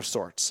everything of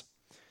sorts.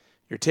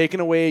 You're taking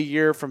away a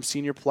year from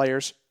senior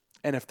players,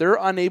 and if they're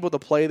unable to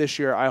play this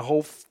year,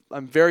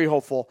 I'm very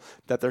hopeful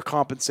that they're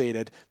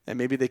compensated, and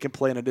maybe they can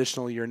play an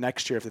additional year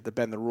next year if they have to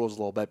bend the rules a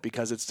little bit,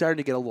 because it's starting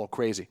to get a little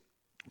crazy.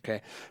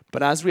 Okay,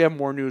 but as we have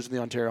more news in the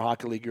Ontario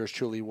Hockey League, yours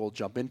truly will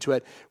jump into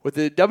it. With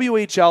the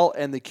WHL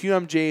and the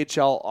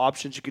QMJHL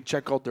options, you can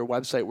check out their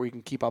website where you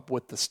can keep up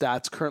with the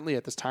stats. Currently,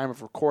 at this time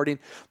of recording,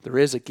 there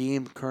is a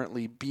game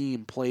currently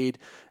being played,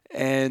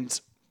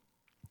 and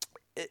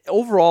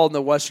overall in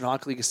the Western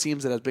Hockey League, it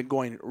seems that it has been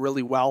going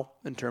really well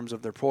in terms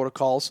of their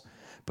protocols.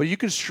 But you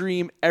can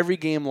stream every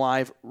game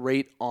live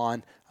right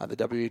on the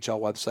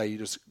WHL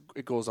website.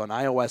 It goes on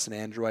iOS and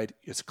Android.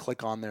 You just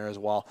click on there as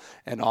well.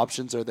 And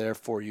options are there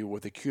for you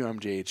with the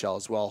QMJHL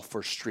as well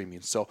for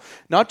streaming. So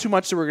not too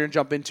much that we're going to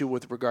jump into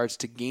with regards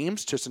to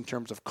games, just in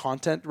terms of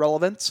content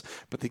relevance.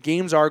 But the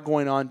games are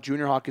going on.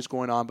 Junior hockey is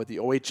going on. But the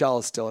OHL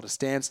is still at a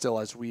standstill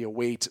as we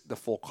await the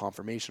full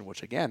confirmation,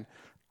 which, again,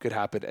 could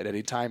happen at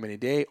any time, any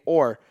day,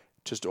 or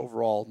just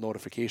overall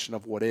notification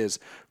of what is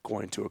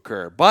going to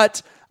occur.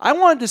 But I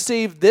wanted to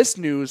save this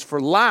news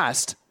for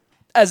last,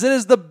 as it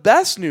is the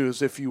best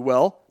news, if you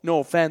will. No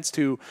offense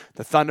to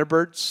the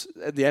Thunderbirds,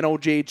 the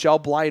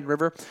NOJHL, Blythe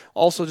River,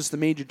 also just the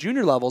major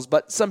junior levels,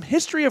 but some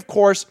history, of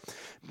course,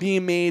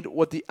 being made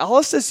with the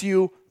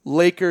LSSU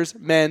Lakers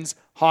men's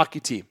hockey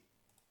team.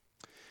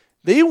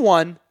 They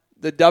won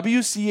the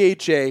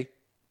WCHA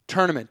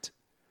tournament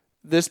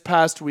this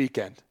past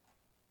weekend.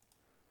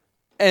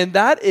 And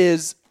that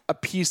is a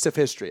piece of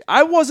history.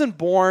 I wasn't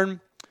born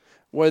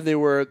when they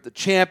were the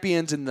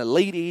champions in the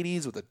late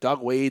 80s with the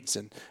Doug Waits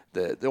and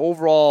the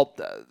overall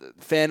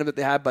fandom that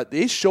they had, but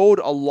they showed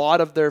a lot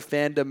of their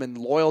fandom and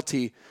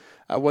loyalty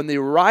when they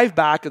arrived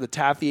back at the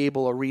Taffy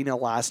Able Arena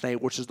last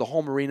night, which is the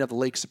home arena of the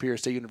Lake Superior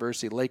State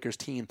University Lakers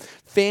team.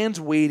 Fans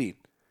waiting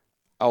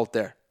out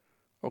there.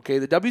 Okay,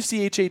 the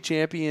WCHA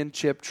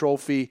championship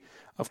trophy,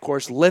 of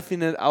course,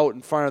 lifting it out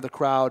in front of the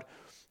crowd,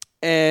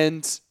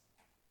 and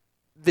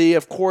they,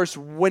 of course,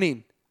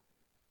 winning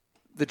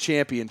the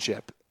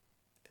championship.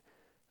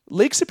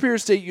 Lake Superior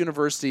State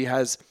University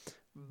has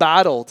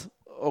battled,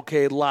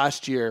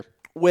 last year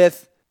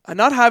with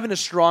not having as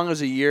strong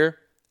as a year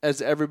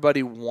as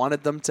everybody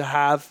wanted them to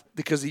have,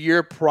 because the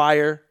year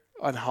prior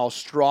on how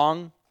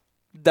strong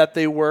that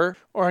they were,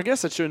 or I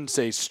guess I shouldn't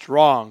say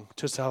strong,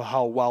 just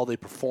how well they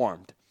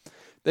performed.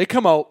 They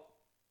come out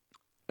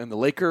and the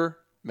Laker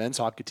men's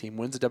hockey team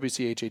wins the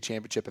WCHA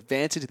championship,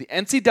 advancing to the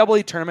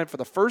NCAA tournament for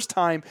the first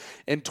time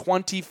in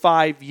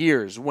 25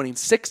 years, winning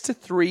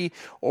 6-3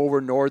 over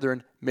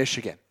Northern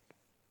Michigan.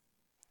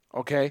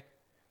 Okay?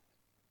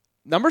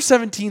 Number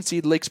 17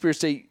 seed Lake Superior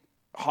State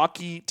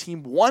hockey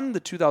team won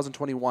the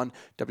 2021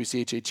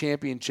 WCHA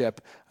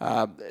championship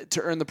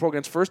to earn the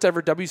program's first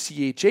ever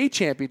WCHA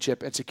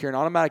championship and secure an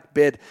automatic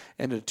bid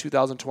into the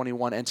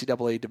 2021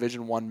 NCAA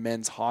Division I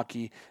men's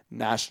hockey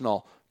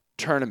national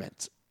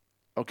tournament.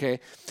 Okay,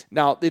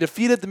 now they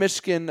defeated the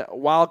Michigan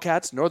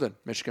Wildcats, Northern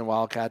Michigan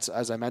Wildcats,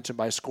 as I mentioned,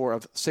 by a score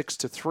of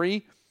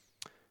 6-3.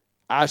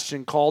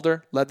 Ashton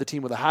Calder led the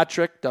team with a hat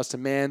trick.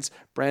 Dustin Manns,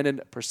 Brandon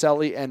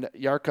Perselli, and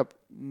Jakob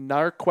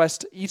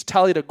Narquest each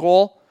tallied a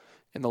goal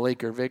in the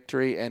Laker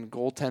victory, and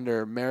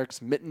goaltender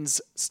Merrick's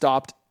Mittens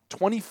stopped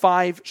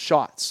 25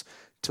 shots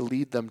to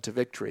lead them to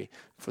victory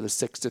for the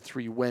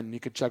 6-3 win. You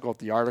can check out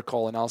the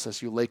article on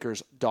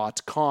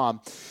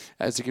LSSULakers.com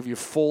as to give you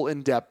full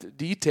in-depth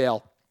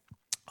detail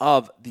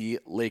of the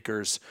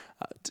Lakers'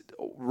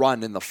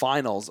 run in the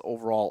finals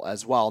overall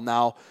as well.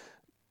 Now,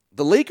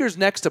 the Lakers'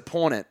 next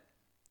opponent,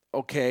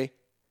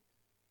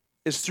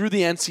 is through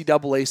the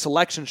NCAA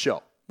selection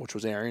show, which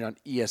was airing on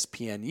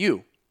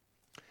ESPNU,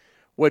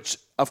 which,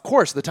 of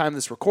course, at the time of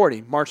this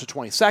recording, March the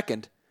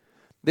 22nd,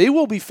 they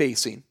will be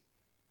facing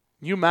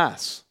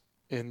UMass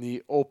in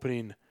the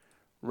opening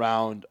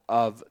round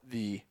of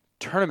the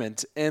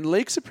tournament. And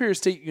Lake Superior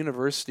State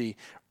University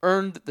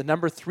earned the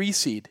number 3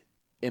 seed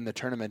in the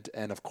tournament.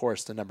 And, of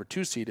course, the number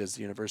 2 seed is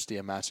the University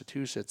of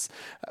Massachusetts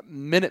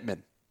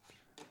Minutemen.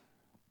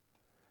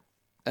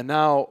 And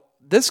now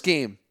this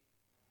game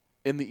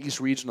in the East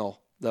Regional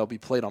that will be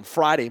played on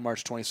Friday,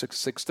 March 26th,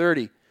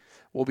 6:30,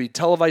 will be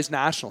televised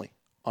nationally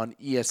on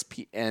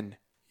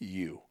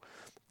ESPNU.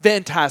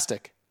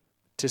 Fantastic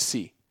to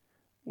see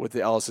with the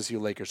LSSU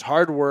Lakers.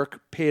 Hard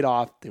work paid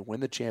off. They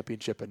win the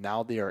championship, and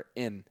now they are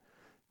in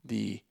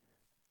the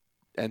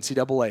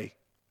NCAA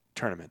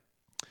tournament.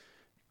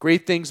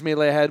 Great things may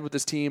lay ahead with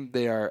this team.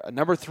 They are a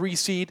number 3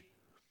 seed.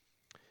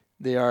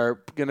 They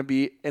are going to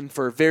be in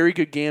for a very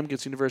good game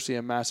against the University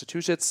of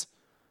Massachusetts.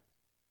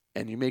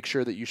 And you make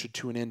sure that you should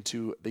tune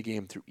into the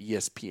game through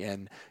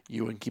ESPNU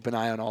and keep an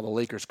eye on all the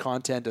Lakers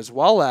content, as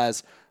well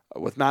as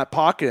with Matt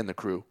Pocket and the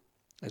crew,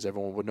 as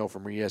everyone would know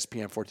from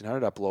ESPN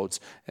 1400 uploads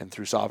and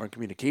through Sovereign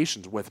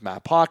Communications with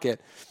Matt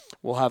Pocket.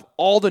 We'll have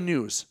all the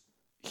news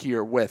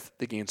here with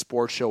the Game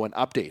Sports Show and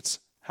updates.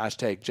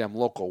 Hashtag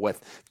GemLocal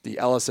with the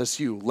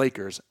LSSU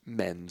Lakers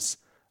men's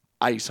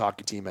ice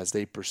hockey team as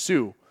they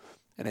pursue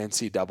an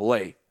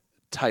NCAA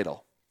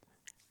title.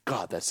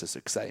 God, that's just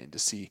exciting to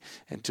see,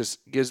 and just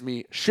gives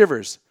me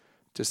shivers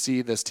to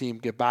see this team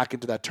get back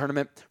into that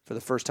tournament for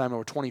the first time in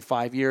over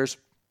 25 years.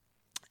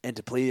 And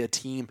to play a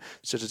team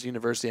such as the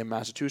University of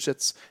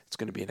Massachusetts, it's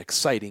going to be an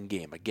exciting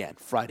game. Again,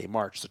 Friday,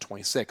 March the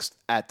 26th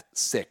at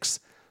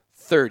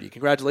 6:30.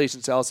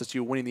 Congratulations to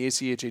LSSU winning the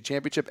ACHA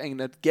championship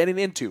and getting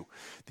into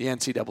the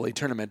NCAA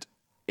tournament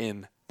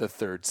in the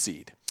 3rd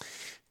seed.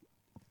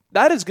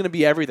 That is going to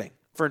be everything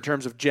for in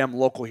terms of Gem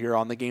Local here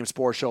on the Game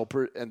Sports Show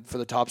and for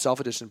the Top Shelf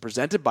Edition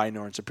presented by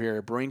Northern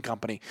Superior Brewing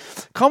Company.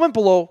 Comment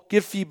below,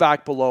 give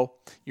feedback below.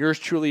 Yours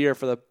truly here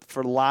for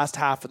the last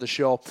half of the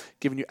show,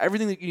 giving you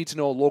everything that you need to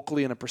know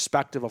locally in a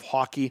perspective of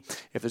hockey.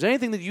 If there's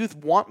anything that you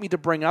want me to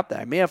bring up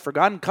that I may have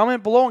forgotten,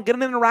 comment below and get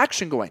an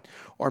interaction going.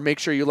 Or make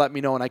sure you let me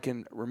know and I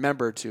can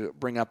remember to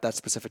bring up that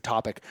specific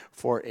topic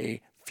for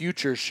a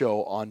future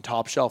show on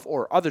Top Shelf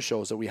or other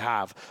shows that we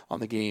have on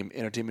the Game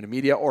Entertainment and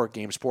Media or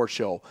Game Sports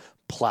Show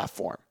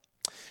platform.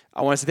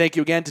 I want to say thank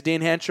you again to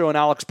Dane Hanshaw and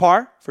Alex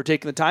Parr for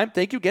taking the time.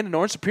 Thank you again to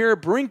Northern Superior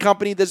Brewing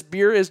Company. This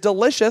beer is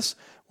delicious.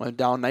 Went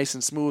down nice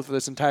and smooth for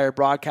this entire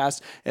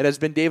broadcast. It has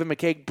been David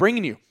McKay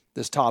bringing you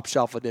this Top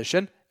Shelf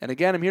edition. And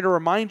again, I'm here to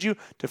remind you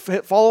to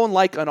follow and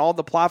like on all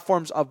the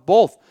platforms of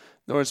both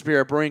Northern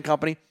Superior Brewing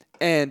Company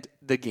and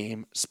the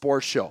Game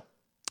Sports Show.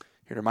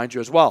 Here to remind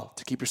you as well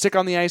to keep your stick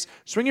on the ice,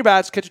 swing your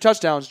bats, catch your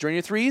touchdowns, drain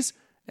your threes,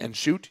 and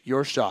shoot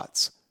your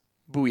shots.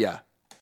 Booyah.